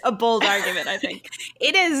bold argument, I think.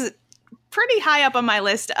 It is pretty high up on my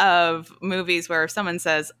list of movies where if someone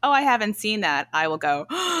says, "Oh, I haven't seen that," I will go,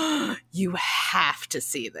 "Oh, you have to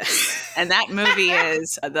see this." And that movie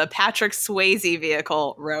is the Patrick Swayze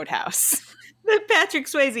vehicle, Roadhouse. The Patrick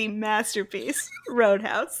Swayze masterpiece,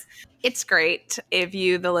 Roadhouse. It's great. If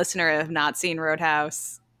you, the listener, have not seen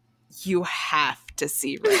Roadhouse, you have to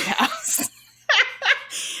see Roadhouse.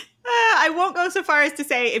 I won't go so far as to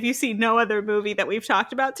say if you see no other movie that we've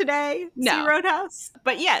talked about today, see Roadhouse.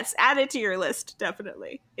 But yes, add it to your list,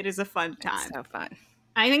 definitely. It is a fun time. It's so fun.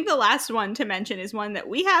 I think the last one to mention is one that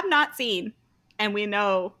we have not seen and we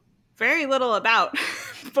know very little about,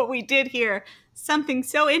 but we did hear something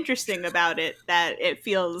so interesting about it that it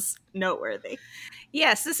feels noteworthy.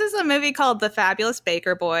 Yes, this is a movie called The Fabulous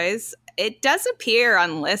Baker Boys. It does appear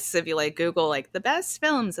on lists if you Google the best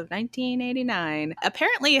films of 1989.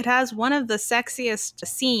 Apparently it has one of the sexiest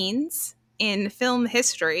scenes in film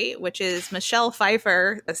history, which is Michelle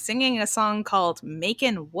Pfeiffer singing a song called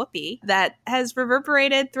Makin' Whoopee that has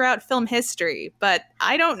reverberated throughout film history, but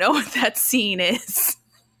I don't know what that scene is.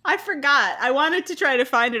 I forgot. I wanted to try to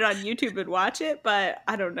find it on YouTube and watch it, but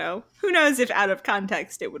I don't know. Who knows if out of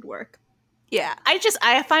context it would work. Yeah,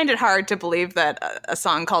 I find it hard to believe that a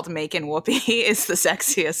song called Makin' Whoopee is the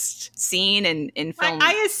sexiest scene in film.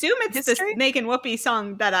 I assume it's history? the Makin' Whoopee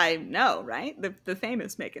song that I know, right? The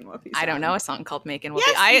famous Makin' Whoopee song. I don't know a song called Makin'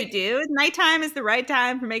 Whoopee. Yes, you do. Nighttime is the right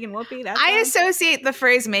time for Makin' Whoopee. I associate the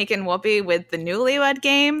phrase Makin' Whoopee with the Newlywed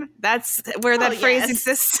Game. That's where that phrase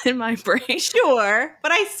exists in my brain. Sure,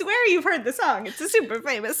 but I swear you've heard the song. It's a super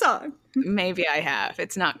famous song. Maybe I have.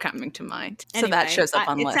 It's not coming to mind. Anyway, so that shows up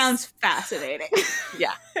on lists. It sounds fascinating.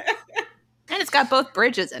 Yeah. And it's got both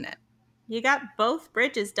bridges in it. You got both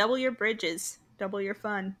bridges. Double your bridges. Double your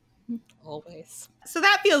fun. Always. So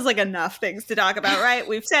that feels like enough things to talk about, right?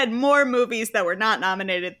 We've said more movies that were not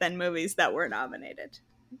nominated than movies that were nominated.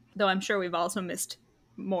 Though I'm sure we've also missed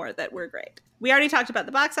more that were great. We already talked about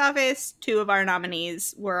the box office. 2 of our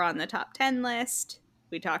nominees were on the top 10 list.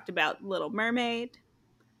 We talked about Little Mermaid.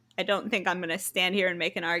 I don't think I'm going to stand here and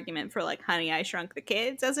make an argument for Honey, I Shrunk the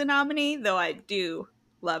Kids as a nominee, though I do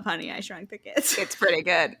love Honey, I Shrunk the Kids. It's pretty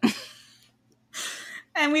good.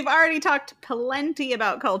 And we've already talked plenty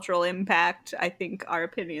about cultural impact. I think our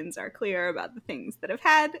opinions are clear about the things that have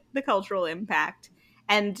had the cultural impact.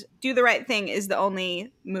 And Do the Right Thing is the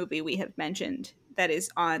only movie we have mentioned that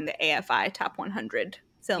is on the AFI Top 100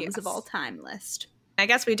 Films of All Time list. I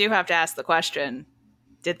guess we do have to ask the question,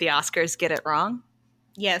 did the Oscars get it wrong?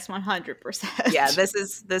 Yes, 100%. Yeah, this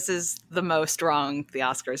is the most wrong the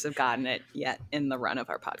Oscars have gotten it yet in the run of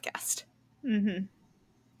our podcast. Mm-hmm.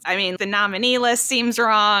 I mean, the nominee list seems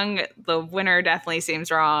wrong. The winner definitely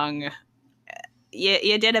seems wrong.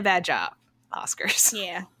 You did a bad job, Oscars.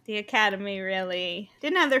 Yeah, the Academy really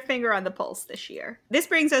didn't have their finger on the pulse this year. This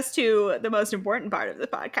brings us to the most important part of the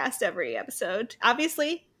podcast every episode.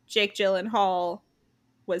 Obviously, Jake Gyllenhaal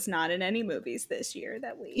was not in any movies this year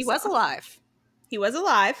that we He saw. was alive. He was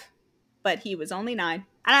alive, but he was only 9. And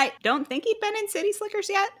I don't think he'd been in City Slickers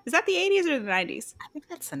yet. Is that the 80s or the 90s? I think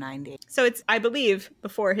that's the 90s. So it's, I believe,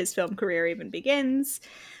 before his film career even begins.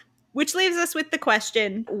 Which leaves us with the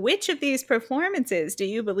question, which of these performances do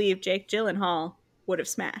you believe Jake Gyllenhaal would have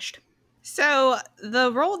smashed? So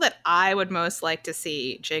the role that I would most like to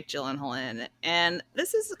see Jake Gyllenhaal in, and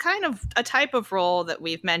this is kind of a type of role that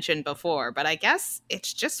we've mentioned before, but I guess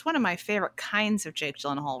it's just one of my favorite kinds of Jake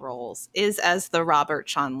Gyllenhaal roles, is as the Robert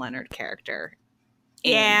Sean Leonard character.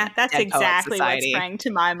 Yeah, that's exactly what sprang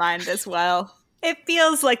to my mind as well. It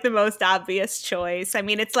feels like the most obvious choice. I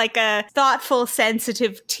mean, it's like a thoughtful,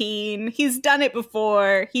 sensitive teen. He's done it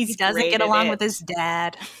before. He doesn't get along with his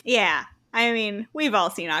dad. Yeah. I mean, we've all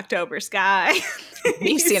seen October Sky.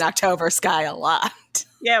 We've seen October Sky a lot.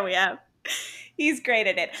 Yeah, we have. He's great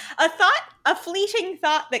at it. A fleeting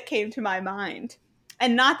thought that came to my mind,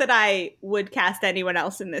 and not that I would cast anyone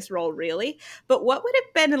else in this role, really, but what would it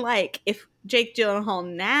have been like if Jake Gyllenhaal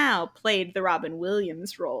now played the Robin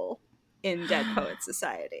Williams role in Dead Poets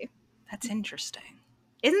Society? That's interesting.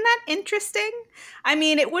 Isn't that interesting? I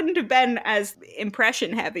mean, it wouldn't have been as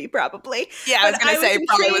impression heavy, probably. Yeah, I was going to say,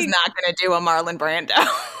 probably was not going to do a Marlon Brando.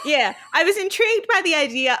 Yeah, I was intrigued by the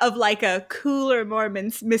idea of a cooler, more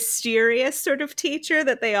mysterious sort of teacher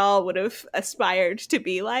that they all would have aspired to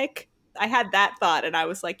be like. I had that thought, and I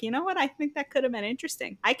was like, you know what? I think that could have been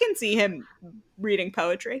interesting. I can see him reading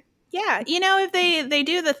poetry. Yeah, if they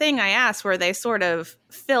do the thing I asked, where they sort of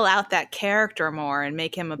fill out that character more and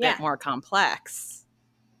make him a bit more complex.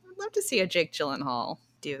 love to see a Jake Gyllenhaal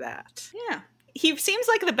do that. Yeah. He seems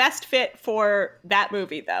like the best fit for that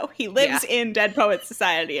movie, though. He lives in Dead Poets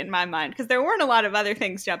Society in my mind, because there weren't a lot of other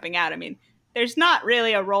things jumping out. I mean, there's not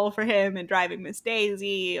really a role for him in Driving Miss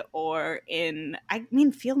Daisy or in,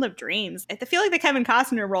 Field of Dreams. I feel like the Kevin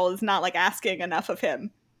Costner role is not like asking enough of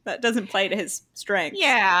him. That doesn't play to his strengths.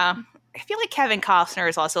 Yeah. I feel like Kevin Costner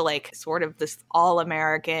is also like sort of this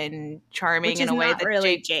all-American charming in a way that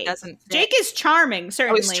really Jake doesn't fit. Jake is charming,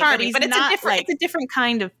 certainly. It's charming, but it's a different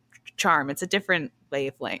kind of charm. It's a different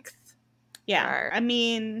wavelength. Yeah. I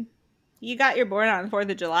mean, you got your Born on the 4th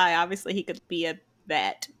of July. Obviously, he could be a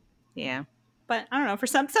vet. Yeah. But I don't know. For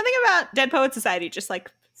something about Dead Poets Society just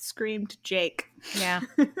like screamed Jake. Yeah.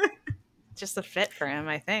 Just a fit for him,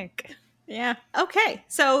 I think. Yeah. Okay.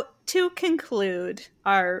 So to conclude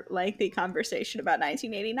our lengthy conversation about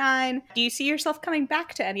 1989, do you see yourself coming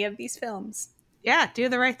back to any of these films? Yeah, Do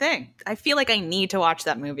the Right Thing. I feel like I need to watch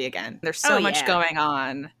that movie again. There's so much going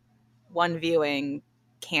on. One viewing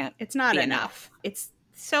can't. It's not enough. It's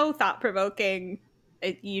so thought-provoking.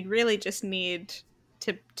 You'd really just need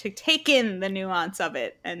to take in the nuance of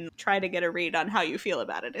it and try to get a read on how you feel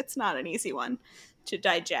about it. It's not an easy one to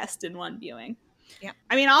digest in one viewing. Yeah.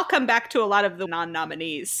 I mean, I'll come back to a lot of the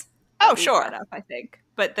non-nominees. Oh, sure. I think.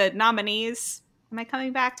 But the nominees, am I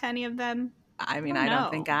coming back to any of them? I mean, I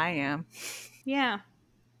don't think I am. Yeah.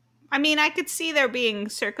 I mean, I could see there being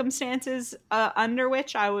circumstances under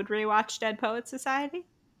which I would rewatch Dead Poets Society.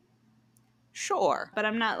 Sure. But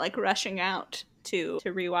I'm not like rushing out to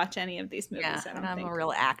rewatch any of these movies. Yeah, I don't and think. a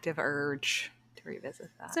real active urge to revisit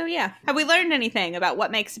that. So yeah, have we learned anything about what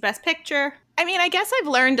makes the best picture? I mean, I guess I've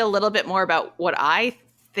learned a little bit more about what I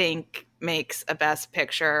think makes a best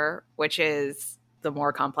picture, which is the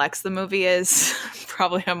more complex the movie is,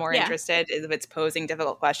 probably I'm more interested if it's posing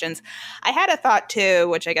difficult questions. I had a thought too,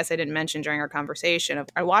 which I guess I didn't mention during our conversation, of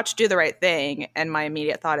I watched Do the Right Thing, and my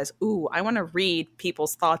immediate thought is, ooh, I want to read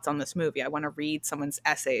people's thoughts on this movie. I want to read someone's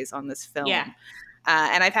essays on this film. Yeah.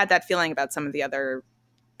 And I've had that feeling about some of the other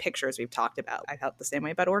pictures we've talked about. I felt the same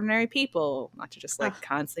way about Ordinary People, not to just like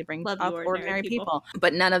constantly bring up ordinary people.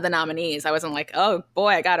 But none of the nominees, I wasn't like, oh boy,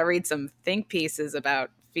 I got to read some think pieces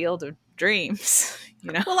about Field of Dreams,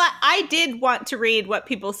 you know? Well, I did want to read what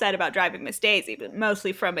people said about Driving Miss Daisy, but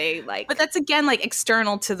mostly from a like... But that's again like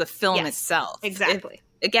external to the film itself. Exactly.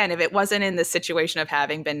 If it wasn't in the situation of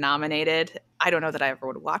having been nominated, I don't know that I ever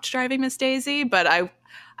would watch Driving Miss Daisy, but I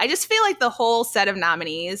just feel like the whole set of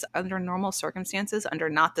nominees under normal circumstances, under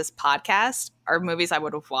not this podcast, are movies I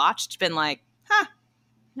would have watched, been like, huh,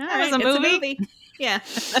 that was a movie. Yeah.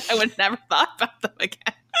 I would never thought about them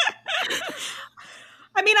again.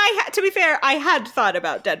 I mean, to be fair, I had thought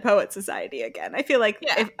about Dead Poets Society again. I feel like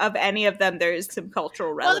if of any of them, there's some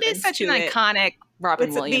cultural relevance. Well, it is such an iconic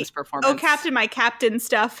Robin Williams performance. Oh, Captain, My Captain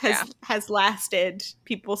stuff has lasted.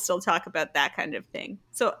 People still talk about that kind of thing.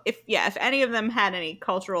 So if any of them had any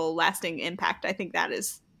cultural lasting impact, I think that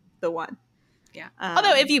is the one. Yeah.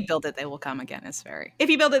 Although if you build it, they will come again. It's very... If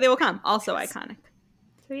you build it, they will come. Also iconic.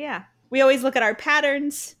 So yeah. We always look at our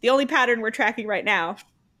patterns. The only pattern we're tracking right now,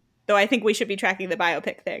 though I think we should be tracking the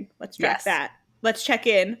biopic thing. Let's track that. Let's check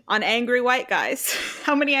in on angry white guys.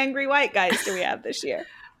 How many angry white guys do we have this year?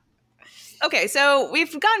 Okay, so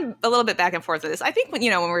we've gone a little bit back and forth with this. I think when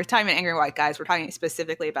we're talking about angry white guys, we're talking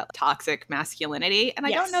specifically about toxic masculinity. And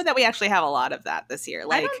I don't know that we actually have a lot of that this year.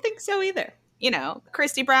 Like, I don't think so either.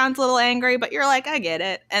 Christy Brown's a little angry, but you're like, I get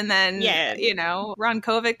it. And then, Ron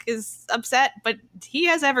Kovic is upset, but he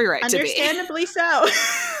has every right to be. Understandably so.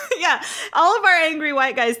 Yeah. All of our angry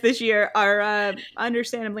white guys this year are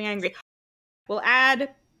understandably angry. We'll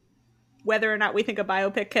add whether or not we think a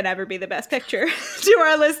biopic can ever be the best picture to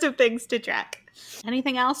our list of things to track.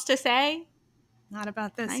 Anything else to say? Not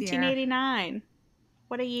about this 1989. year.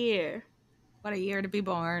 What a year. What a year to be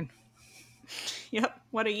born. Yep.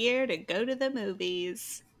 What a year to go to the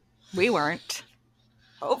movies. We weren't.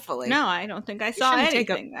 Hopefully. No, I don't think I saw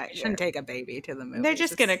anything that year. Shouldn't take a baby to the movies. They're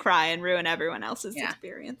just going to cry and ruin everyone else's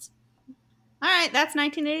experience. All right, that's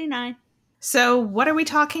 1989. So what are we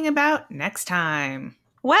talking about next time?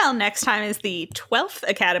 Well, next time is the 12th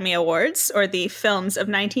Academy Awards, or the films of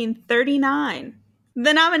 1939.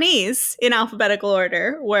 The nominees, in alphabetical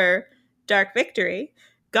order, were Dark Victory,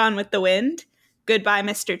 Gone with the Wind, Goodbye,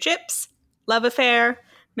 Mr. Chips, Love Affair,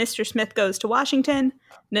 Mr. Smith Goes to Washington,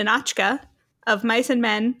 Ninotchka, Of Mice and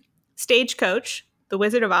Men, Stagecoach, The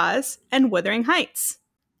Wizard of Oz, and Wuthering Heights.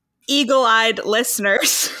 Eagle-eyed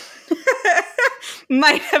listeners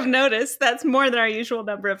might have noticed that's more than our usual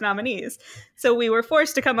number of nominees. So we were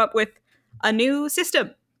forced to come up with a new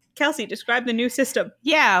system Kelsey, describe the new system.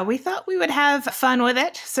 Yeah, we thought we would have fun with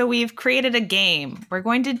it, so we've created a game. We're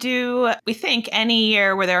going to do, we think, any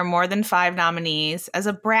year where there are more than 5 nominees as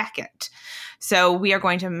a bracket. So we are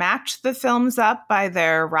going to match the films up by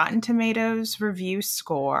their Rotten Tomatoes review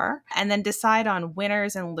score and then decide on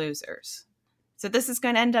winners and losers. So this is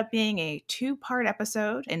going to end up being a 2-part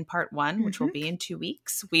episode. In part 1, which will be in 2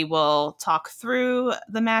 weeks, we will talk through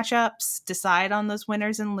the matchups, decide on those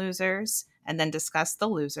winners and losers, and then discuss the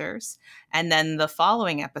losers. And then the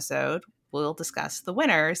following episode, we'll discuss the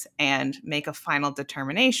winners and make a final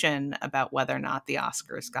determination about whether or not the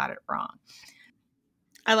Oscars got it wrong.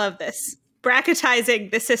 I love this. Bracketizing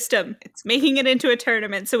the system. It's making it into a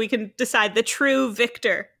tournament so we can decide the true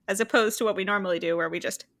victor, as opposed to what we normally do where we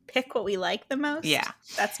just pick what we like the most. Yeah.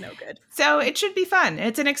 That's no good. So it should be fun.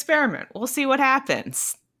 It's an experiment. We'll see what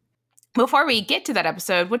happens. Before we get to that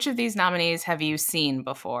episode, which of these nominees have you seen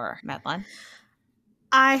before, Madeline?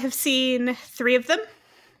 I have seen 3 of them.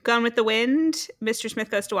 Gone with the Wind, Mr. Smith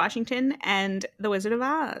Goes to Washington, and The Wizard of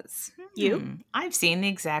Oz. You? I've seen the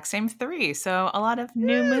exact same 3, so a lot of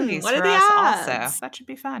new movies what for are the us odds? also. That should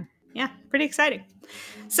be fun. Yeah, pretty exciting.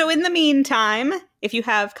 So in the meantime, if you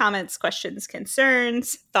have comments, questions,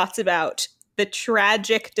 concerns, thoughts about the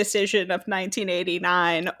tragic decision of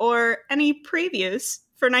 1989, or any previews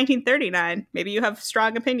for 1939, maybe you have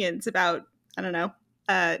strong opinions about, I don't know,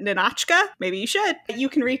 Ninotchka, maybe you should. You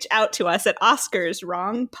can reach out to us at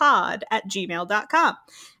oscarswrongpod@gmail.com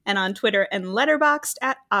and on Twitter and Letterboxd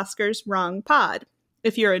at oscarswrongpod.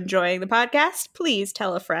 If you're enjoying the podcast, please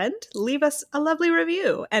tell a friend, leave us a lovely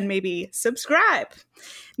review, and maybe subscribe.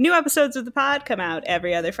 New episodes of the pod come out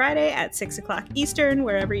every other Friday at 6 o'clock Eastern,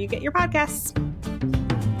 wherever you get your podcasts.